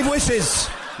 5 wishes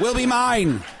will be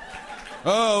mine.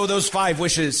 Oh, those 5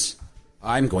 wishes.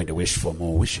 I'm going to wish for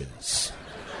more wishes.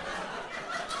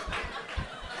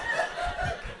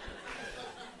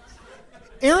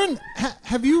 Erin,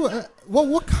 have you?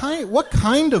 What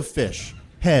kind of fish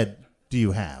head do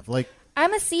you have? Like,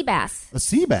 I'm a sea bass. A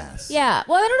sea bass? Yeah.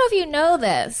 Well, I don't know if you know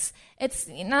this. It's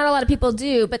not a lot of people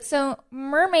do, but so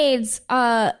mermaids,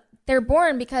 they're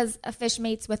born because a fish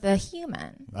mates with a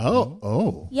human.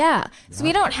 Oh. Yeah. So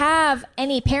we don't have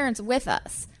any parents with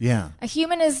us. Yeah. A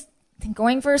human is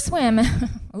going for a swim.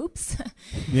 Oops.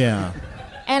 Yeah.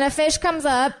 And a fish comes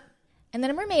up, and then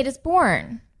a mermaid is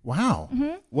born. Wow.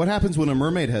 Mm-hmm. What happens when a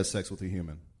mermaid has sex with a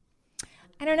human?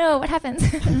 I don't know. What happens? I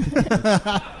don't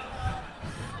know.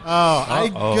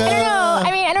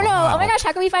 I don't know. Wow. Oh my gosh,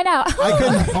 how can we find out? I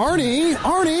couldn't.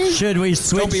 Arnie. Should we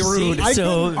switch? Don't be rude. Seats?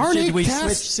 Arnie, Should we cast,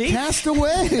 switch seats? Cast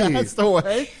away. Cast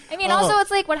away. I mean, also, it's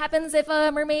like, what happens if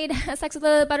a mermaid has sex with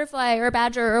a butterfly or a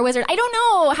badger or a wizard? I don't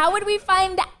know. How would we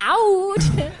find out?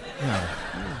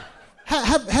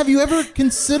 Have you ever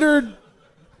considered,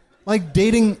 like,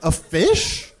 dating a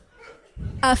fish?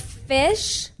 A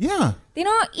fish? Yeah. They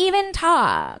don't even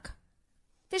talk.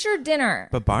 Fish are dinner.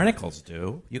 But barnacles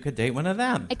do. You could date one of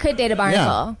them. I could date a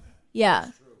barnacle.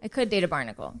 Yeah, I could date a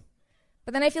barnacle.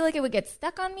 But then I feel like it would get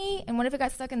stuck on me, and what if it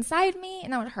got stuck inside me,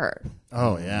 and that would hurt?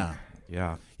 Oh, yeah.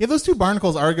 Yeah. Yeah, those 2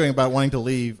 barnacles arguing about wanting to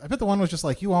leave. I bet the one was just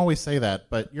like, you always say that,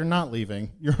 but you're not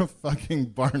leaving. You're a fucking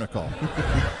barnacle.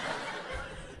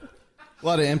 A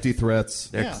lot of empty threats.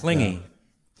 They're clingy.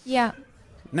 Yeah.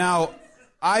 Now,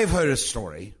 I've heard a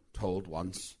story told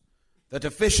once that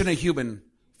a fish and a human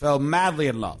fell madly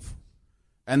in love,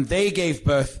 and they gave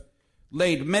birth,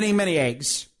 laid many, many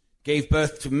eggs, gave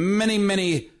birth to many,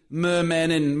 many mermen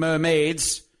and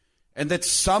mermaids, and that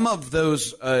some of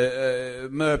those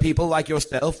mer people like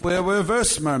yourself were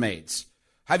reverse mermaids.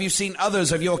 Have you seen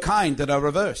others of your kind that are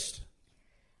reversed?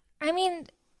 I mean,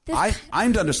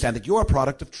 I'm to understand that you're a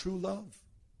product of true love.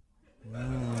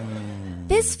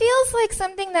 This feels like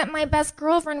something that my best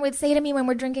girlfriend would say to me when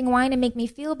we're drinking wine and make me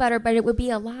feel better, but it would be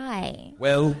a lie.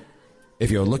 Well,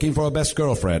 if you're looking for a best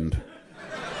girlfriend,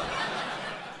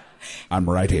 I'm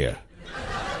right here.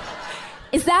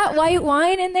 Is that white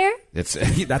wine in there?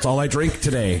 That's all I drink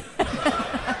today.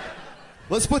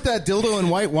 Let's put that dildo in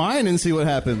white wine and see what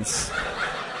happens.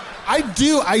 I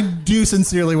do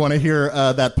sincerely want to hear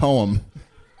that poem.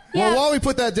 Yeah. Well, while we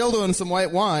put that dildo in some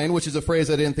white wine, which is a phrase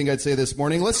I didn't think I'd say this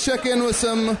morning, let's check in with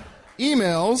some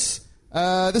emails.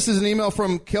 This is an email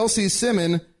from Kelsey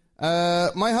Simon.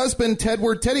 My husband,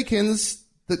 Tedward Teddykins,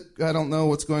 I don't know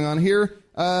what's going on here.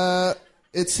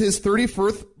 It's his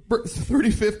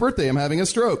 35th birthday. I'm having a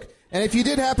stroke. And if you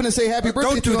did happen to say happy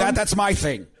birthday Don't do that. That's my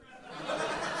thing.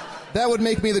 That would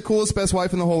make me the coolest, best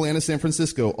wife in the whole land of San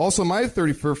Francisco. Also, my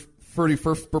 31st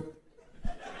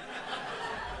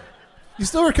You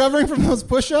still recovering from those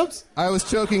push-ups? I was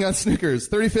choking on Snickers.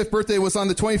 35th birthday was on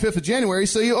the 25th of January,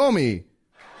 so you owe me.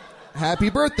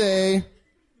 Happy birthday.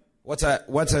 What's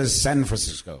a San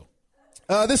Francisco?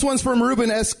 This one's from Ruben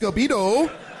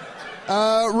Escobedo.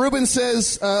 Ruben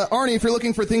says, Arnie, if you're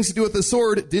looking for things to do with the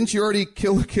sword, didn't you already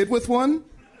kill a kid with one?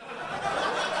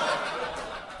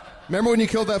 Remember when you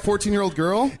killed that 14-year-old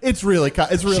girl? It's really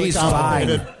She's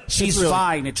complicated. fine. She's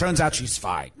fine. It turns out she's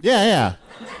fine. Yeah.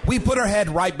 We put her head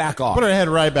right back on. Put her head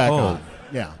right back on.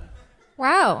 Yeah.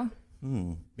 Wow.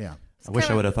 Yeah. I wish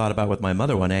I would have thought about with my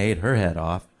mother when I ate her head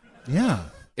off. Yeah.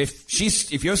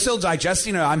 If you're still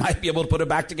digesting her, I might be able to put her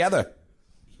back together.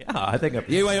 Yeah, I think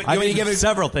you want to give it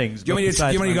several things. You want me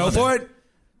to go for it?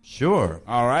 Sure.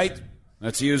 All right.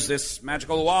 Let's use this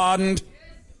magical wand.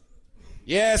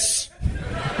 Yes.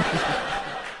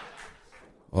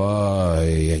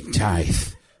 Oy,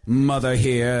 tithe. Mother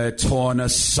here, torn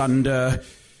asunder.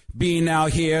 Be now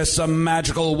here some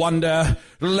magical wonder.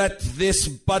 Let this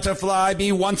butterfly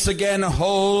be once again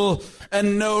whole,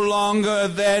 and no longer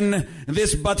then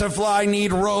this butterfly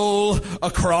need roll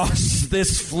across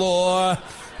this floor.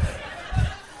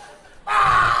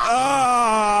 I'm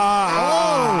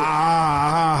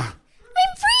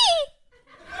free!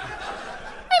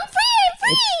 I'm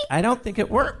free! I don't think it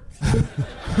worked.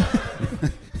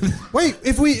 Wait,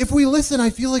 if we listen, I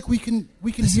feel like we can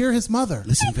hear his mother.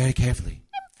 Listen very carefully.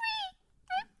 I'm free!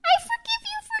 I forgive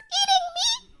you for eating me!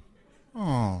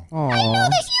 Oh. I know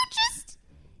that you just...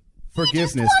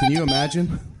 Forgiveness, can you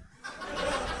imagine?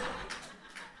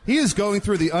 He is going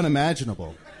through the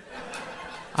unimaginable.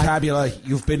 Tabula,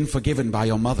 you've been forgiven by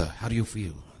your mother. How do you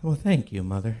feel? Well, thank you,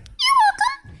 Mother. You're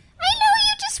welcome. I know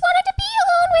you just wanted to be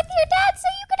alone with your dad so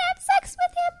you could have sex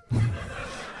with him.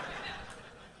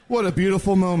 What a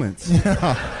beautiful moment.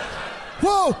 Yeah.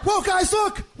 Whoa, guys,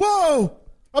 look! Whoa!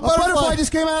 A butterfly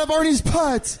just came out of Arnie's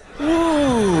butt.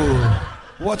 Ooh,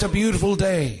 what a beautiful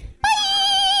day.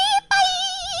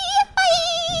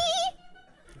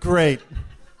 Great.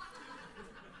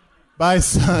 Bye,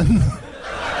 son.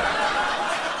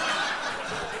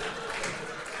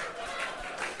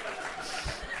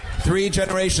 Three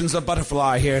generations of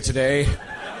butterfly here today.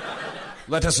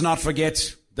 Let us not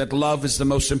forget that love is the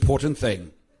most important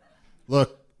thing.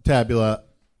 Look, Tabula,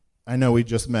 I know we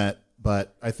just met,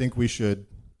 but I think we should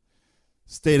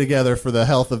stay together for the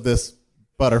health of this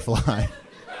butterfly.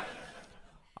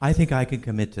 I think I can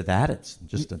commit to that. It's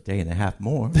just a day and a half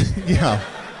more. Yeah.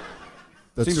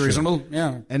 That's Seems true. reasonable,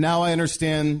 yeah. And now I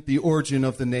understand the origin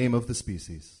of the name of the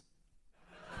species.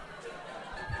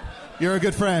 You're a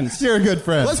good friend. You're a good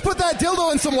friend. Let's put that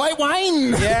dildo in some white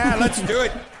wine. Yeah, let's do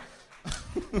it.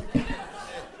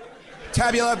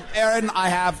 Tabula, Erin, I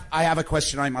have a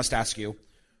question I must ask you.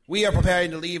 We are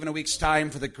preparing to leave in a week's time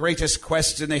for the greatest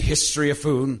quest in the history of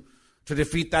Foon, to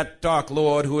defeat that Dark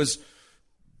Lord who has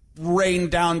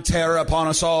rained down terror upon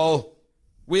us all.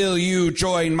 Will you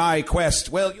join my quest?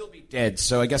 Well, you'll be dead,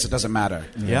 so I guess it doesn't matter.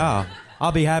 Yeah,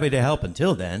 I'll be happy to help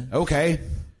until then. Okay.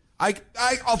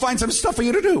 I'll find some stuff for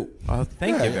you to do. Well,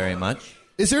 thank you very much.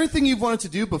 Is there anything you've wanted to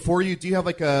do before you... Do you have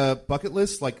like a bucket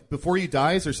list? Like before you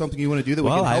die, is there something you want to do that we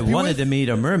can help you with? Well, I wanted to meet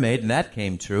a mermaid, and that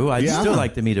came true. I'd still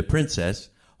like to meet a princess.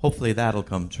 Hopefully that'll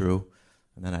come true.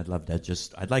 And then I'd like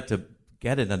to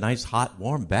get in a nice, hot,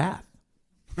 warm bath.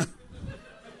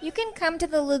 You can come to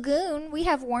the lagoon. We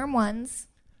have warm ones.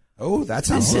 Oh, that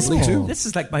sounds lovely, too. This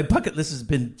is like my bucket list has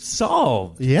been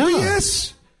solved. Yeah. Oh,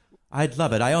 yes. I'd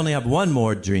love it. I only have one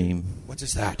more dream. What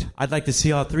is that? I'd like to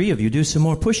see all three of you do some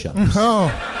more push-ups. Oh.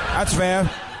 That's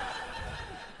fair.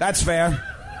 That's fair.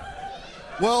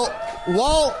 Well,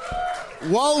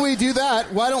 while we do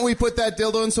that, why don't we put that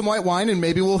dildo in some white wine and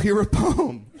maybe we'll hear a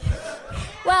poem.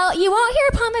 Well, you won't hear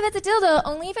a poem if it's a dildo,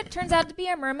 only if it turns out to be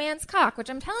a merman's cock, which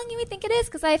I'm telling you we think it is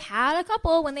because I've had a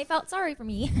couple when they felt sorry for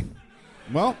me.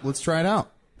 Well, let's try it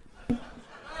out.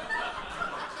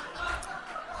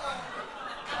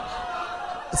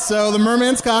 So the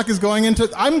merman's cock is going into...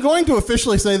 I'm going to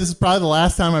officially say this is probably the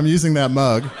last time I'm using that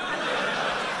mug.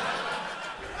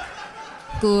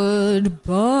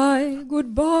 Goodbye,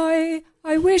 goodbye.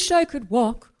 I wish I could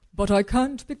walk, but I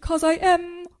can't because I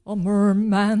am a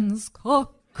merman's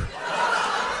cock.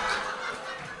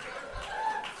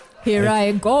 Here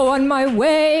I go on my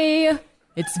way.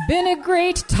 It's been a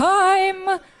great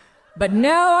time, but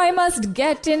now I must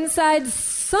get inside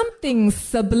something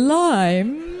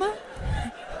sublime.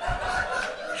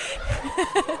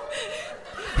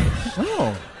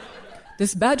 Oh.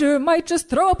 This badger might just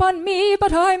throw up on me,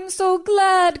 but I'm so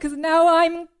glad, 'cause now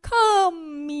I'm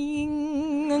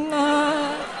coming.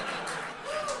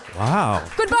 Wow.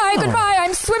 Goodbye, goodbye,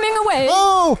 I'm swimming away.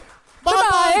 Oh!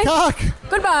 Bye-bye, Goodbye. cock!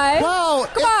 Goodbye. Wow.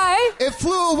 Goodbye. It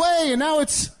flew away, and now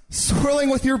it's swirling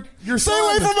with your son. Stay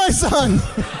away from my son!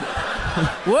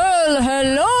 Well,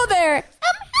 hello there.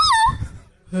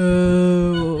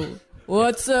 Hello.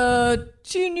 What's a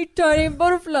teeny tiny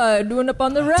butterfly doing up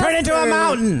on the raft? Turn into a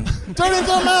mountain! Turn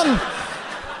into a mountain!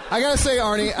 I gotta say,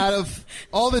 Arnie, out of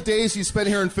all the days you spent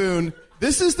here in Foon,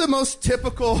 this is the most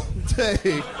typical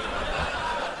day.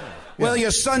 Well,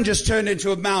 your son just turned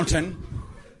into a mountain.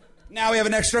 Now we have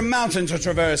an extra mountain to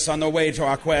traverse on the way to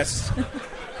our quest.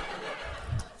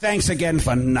 Thanks again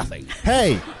for nothing.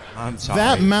 Hey, I'm sorry.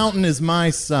 that mountain is my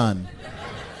son.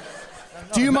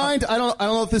 Do you mind? I don't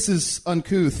know if this is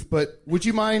uncouth, but would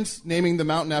you mind naming the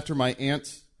mountain after my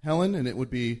aunt Helen, and it would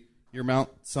be your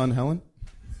son Helen?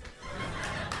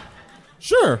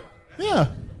 Sure. Yeah.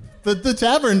 The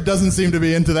tavern doesn't seem to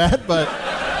be into that, but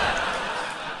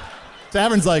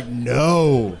tavern's like,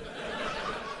 no.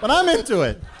 But I'm into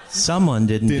it. Someone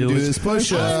didn't do his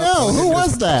push-up. I know. Who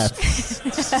was that?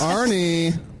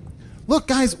 Arnie. Look,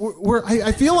 guys,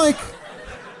 I feel like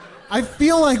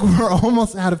we're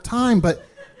almost out of time, but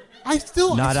I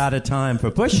still... Not out of time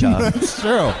for push-ups. That's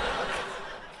true.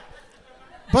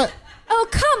 But... Oh,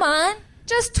 come on.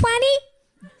 Just 20?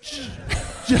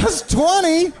 Just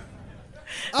 20?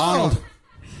 Arnold,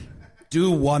 do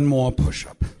one more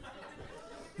push-up.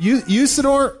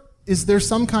 Usador, is there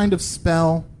some kind of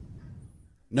spell?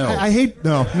 No. I hate...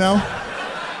 No.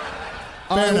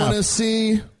 I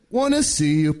want to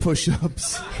see you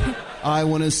push-ups. I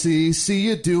want to see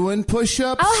you doing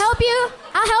push-ups. I'll help you.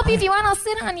 I'll help you if you want. I'll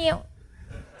sit on you.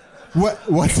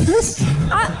 What's this?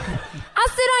 I'll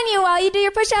sit on you while you do your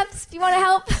push-ups if you want to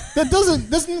help. That doesn't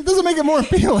make it more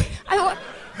appealing.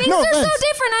 Things are so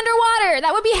different underwater.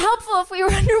 That would be helpful if we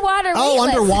were underwater. Oh,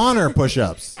 weightless. underwater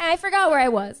push-ups. I forgot where I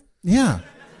was. Yeah.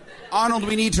 Arnold,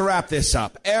 we need to wrap this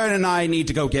up. Erin and I need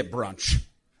to go get brunch.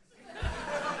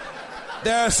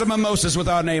 There are some mimosas with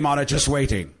our name on it just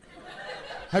waiting.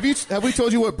 Have we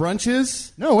told you what brunch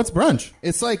is? No, what's brunch?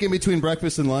 It's like in between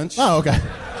breakfast and lunch. Oh, okay.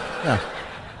 Yeah.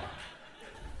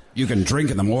 You can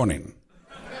drink in the morning,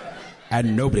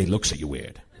 and nobody looks at you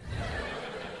weird.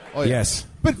 Oh, yeah. Yes.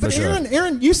 But sure.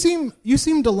 Erin, you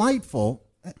seem delightful,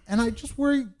 and I just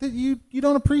worry that you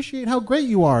don't appreciate how great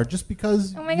you are just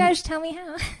because. Oh my gosh, tell me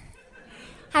how.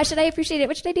 How should I appreciate it?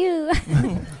 What should I do?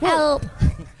 Help.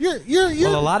 You're.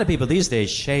 Well, a lot of people these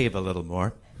days shave a little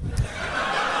more.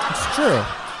 It's true.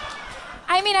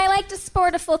 I mean, I like to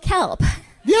sport a full kelp.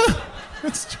 Yeah,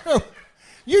 it's true.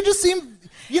 You just seem,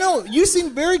 you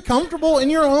seem very comfortable in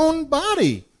your own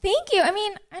body. Thank you. I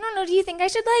mean, I don't know. Do you think I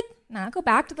should not go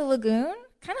back to the lagoon?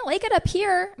 Kind of like it up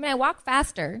here. I mean, I walk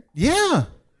faster. Yeah,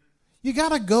 you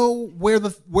gotta go where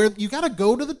you gotta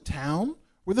go to the town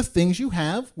where the things you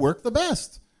have work the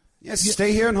best. Yes,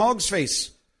 stay here in Hog's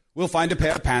Face. We'll find a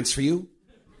pair of pants for you.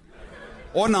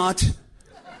 Or not.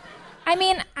 I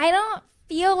mean, I don't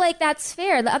feel like that's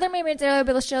fair. The other mermaids are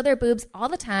able to show their boobs all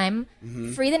the time.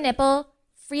 Mm-hmm. Free the nipple,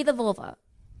 free the vulva.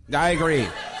 I agree.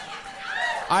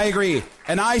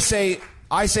 And I say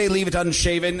leave it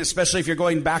unshaven, especially if you're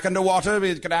going back underwater.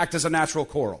 It could act as a natural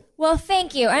coral. Well,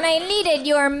 thank you. And I needed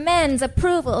your men's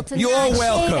approval to You're not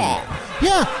welcome. shave it.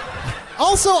 Yeah.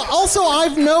 Also,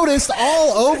 I've noticed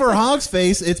all over Hog's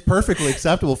Face, it's perfectly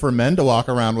acceptable for men to walk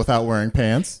around without wearing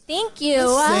pants. Thank you.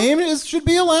 The same should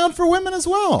be allowed for women as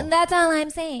well. And that's all I'm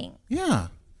saying. Yeah.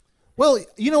 Well,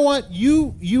 you know what?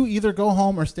 You either go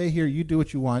home or stay here. You do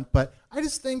what you want. But I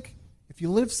just think if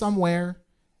you live somewhere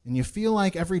and you feel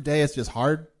like every day it's just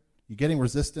hard, you're getting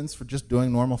resistance for just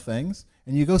doing normal things,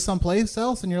 and you go someplace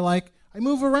else and you're like, I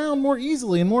move around more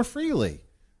easily and more freely.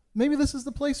 Maybe this is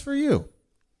the place for you.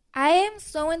 I am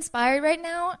so inspired right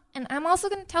now, and I'm also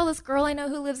going to tell this girl I know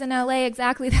who lives in L.A.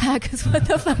 exactly that, because what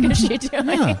the fuck is she doing?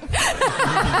 Yeah.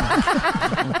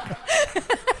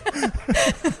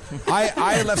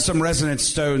 I left some resonance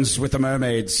stones with the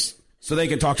mermaids so they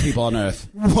can talk to people on Earth.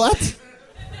 What?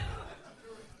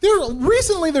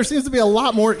 Recently, there seems to be a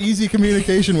lot more easy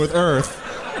communication with Earth.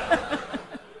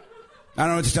 I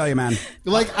don't know what to tell you, man.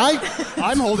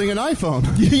 I'm holding an iPhone.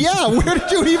 Yeah, where did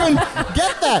you even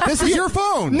get that? This is your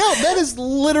phone. No, that is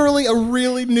literally a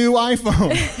really new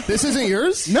iPhone. This isn't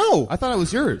yours? No. I thought it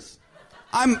was yours.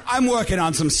 I'm working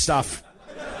on some stuff.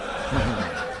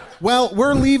 Well,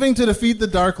 we're leaving to defeat the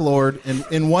Dark Lord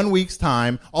in 1 week's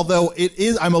time, although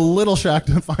I'm a little shocked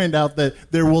to find out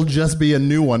that there will just be a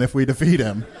new one if we defeat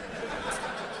him.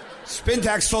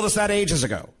 Spintax told us that ages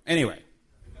ago. Anyway.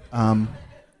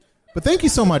 But thank you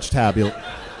so much, Tabula.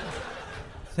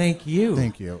 Thank you.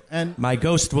 Thank you. And my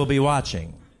ghost will be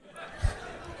watching.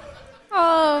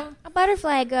 Oh, a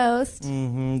butterfly ghost.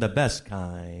 Mm-hmm, the best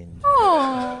kind.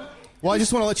 Oh. Well, I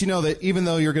just want to let you know that even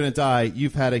though you're going to die,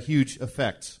 you've had a huge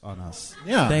effect on us.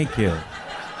 Yeah. Thank you.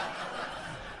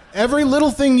 Every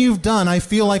little thing you've done, I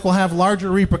feel like will have larger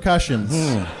repercussions.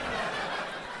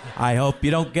 I hope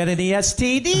you don't get any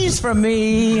STDs from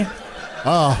me.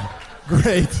 Oh,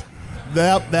 great.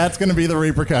 That's going to be the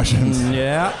repercussions.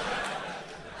 Yeah.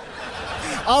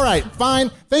 All right, fine.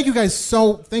 Thank you guys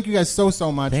so much. Thank you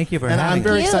for having me. And I'm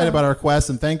very excited about our quest,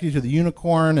 and thank you to the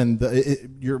unicorn and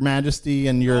your Majesty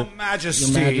and your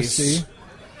Majesties. Your Majesty.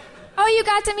 Oh, you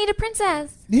got to meet a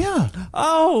princess. Yeah.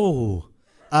 Oh.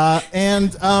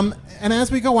 And as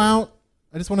we go out,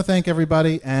 I just want to thank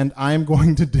everybody, and I'm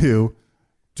going to do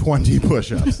 20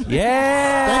 push-ups.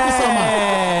 Yeah. Thank you so much.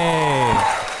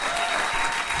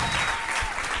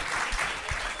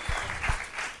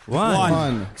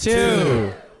 One,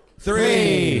 two,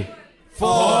 3,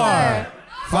 4,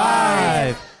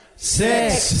 5,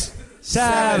 6,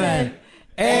 7,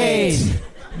 8,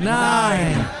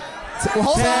 9.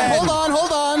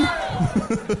 Hold on.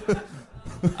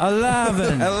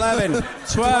 11,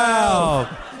 12,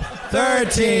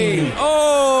 13.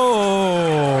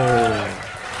 Oh.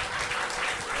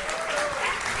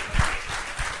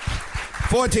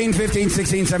 14, 15,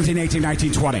 16, 17, 18,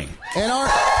 19, 20. And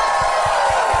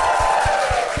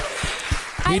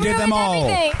he did them all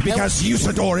because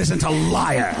Usador isn't a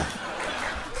liar.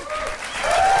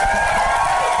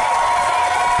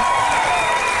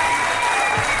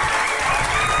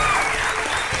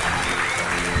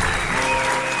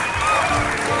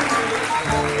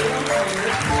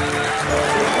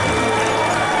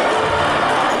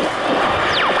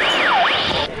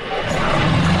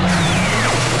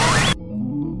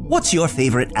 What's your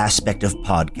favorite aspect of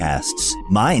podcasts?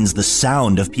 Mine's the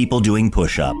sound of people doing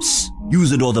push-ups.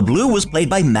 Usador the Blue was played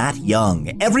by Matt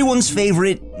Young. Everyone's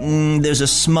favorite, there's a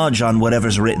smudge on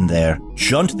whatever's written there.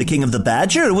 Chunt, the King of the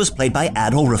Badger, was played by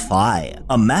Adol Rafai.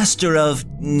 A master of,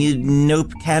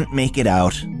 nope, can't make it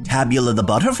out. Tabula the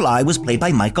Butterfly was played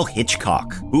by Michael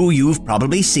Hitchcock, who you've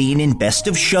probably seen in Best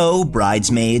of Show,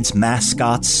 Bridesmaids,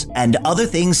 Mascots, and other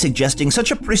things suggesting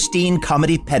such a pristine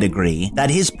comedy pedigree that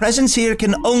his presence here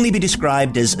can only be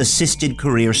described as assisted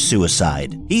career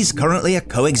suicide. He's currently a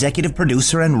co-executive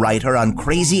producer and writer on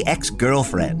Crazy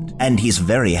Ex-Girlfriend, and he's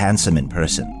very handsome in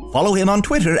person. Follow him on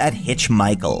Twitter at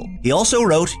HitchMichael. He also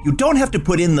wrote, "You don't have to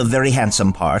put in the very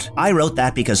handsome part. I wrote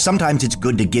that because sometimes it's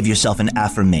good to give yourself an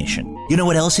affirmation. You know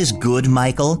what else is good,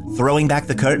 Michael? Throwing back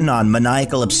the curtain on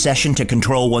maniacal obsession to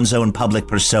control one's own public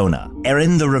persona.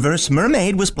 Erin the Reverse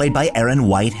Mermaid was played by Erin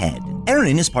Whitehead.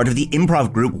 Erin is part of the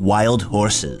improv group Wild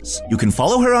Horses. You can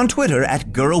follow her on Twitter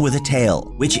at Girl with a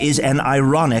Tail, which is an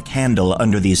ironic handle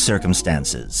under these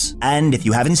circumstances. And if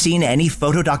you haven't seen any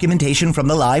photo documentation from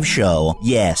the live show,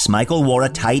 yes, Michael wore a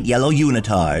tight yellow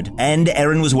unitard, and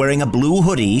Erin was wearing a blue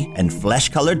hoodie and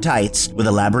flesh-colored tights with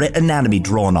elaborate anatomy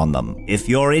drawn on them. If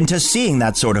you're into seeing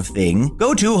that sort of thing,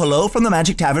 go to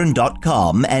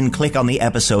hellofromthemagictavern.com and click on the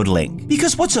episode link.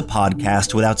 Because what's a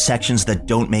podcast without sections that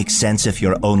don't make sense if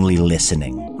you're only listening?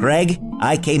 Greg,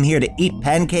 I came here to eat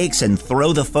pancakes and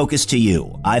throw the focus to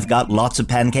you. I've got lots of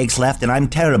pancakes left, and I'm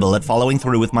terrible at following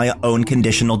through with my own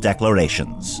conditional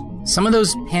declarations. Some of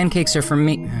those pancakes are from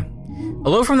me.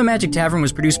 Hello from the Magic Tavern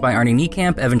was produced by Arnie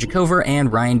Niekamp, Evan Jacover,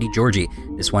 and Ryan DiGiorgi.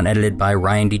 This one edited by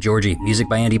Ryan DiGiorgi. Music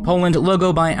by Andy Poland.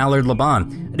 Logo by Allard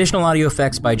Laban. Additional audio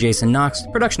effects by Jason Knox.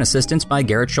 Production assistance by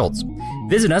Garrett Schultz.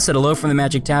 Visit us at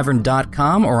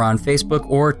hellofromthemagictavern.com or on Facebook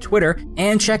or Twitter.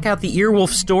 And check out the Earwolf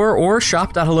store or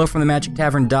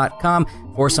shop.hellofromthemagictavern.com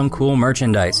for some cool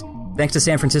merchandise. Thanks to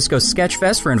San Francisco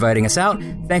Sketchfest for inviting us out.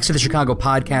 Thanks to the Chicago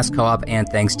Podcast Co-op. And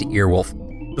thanks to Earwolf.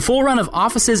 The full run of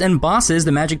Offices and Bosses,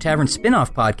 the Magic Tavern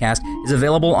spin-off podcast, is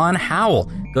available on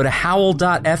Howl. Go to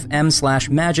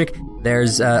howl.fm/magic.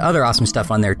 There's other awesome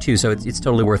stuff on there, too, so it's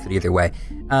totally worth it either way.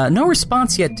 No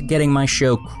response yet to getting my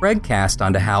show Craigcast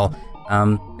onto Howl.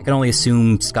 I can only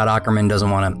assume Scott Aukerman doesn't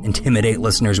want to intimidate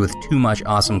listeners with too much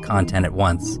awesome content at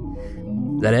once. Is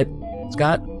that it,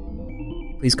 Scott?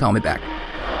 Please call me back.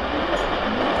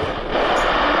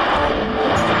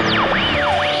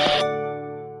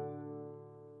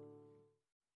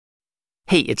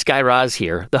 Hey, it's Guy Raz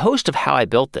here, the host of How I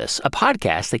Built This, a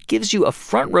podcast that gives you a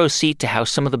front row seat to how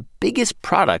some of the biggest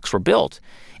products were built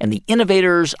and the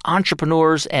innovators,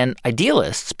 entrepreneurs, and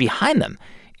idealists behind them.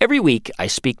 Every week, I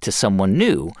speak to someone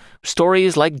new.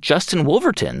 Stories like Justin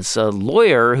Wolverton's, a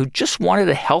lawyer who just wanted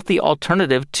a healthy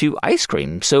alternative to ice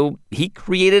cream, so he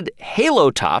created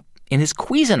Halo Top in his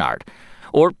Cuisinart.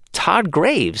 Or Todd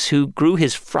Graves, who grew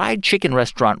his fried chicken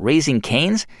restaurant Raising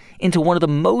Cane's into one of the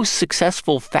most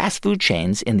successful fast food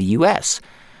chains in the U.S.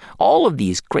 All of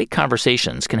these great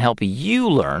conversations can help you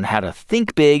learn how to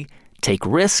think big, take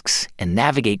risks, and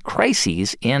navigate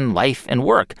crises in life and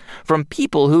work from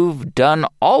people who've done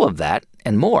all of that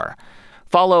and more.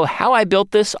 Follow How I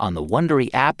Built This on the Wondery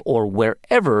app or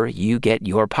wherever you get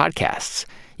your podcasts.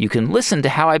 You can listen to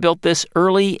How I Built This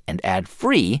early and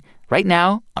ad-free right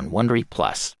now on Wondery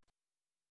Plus.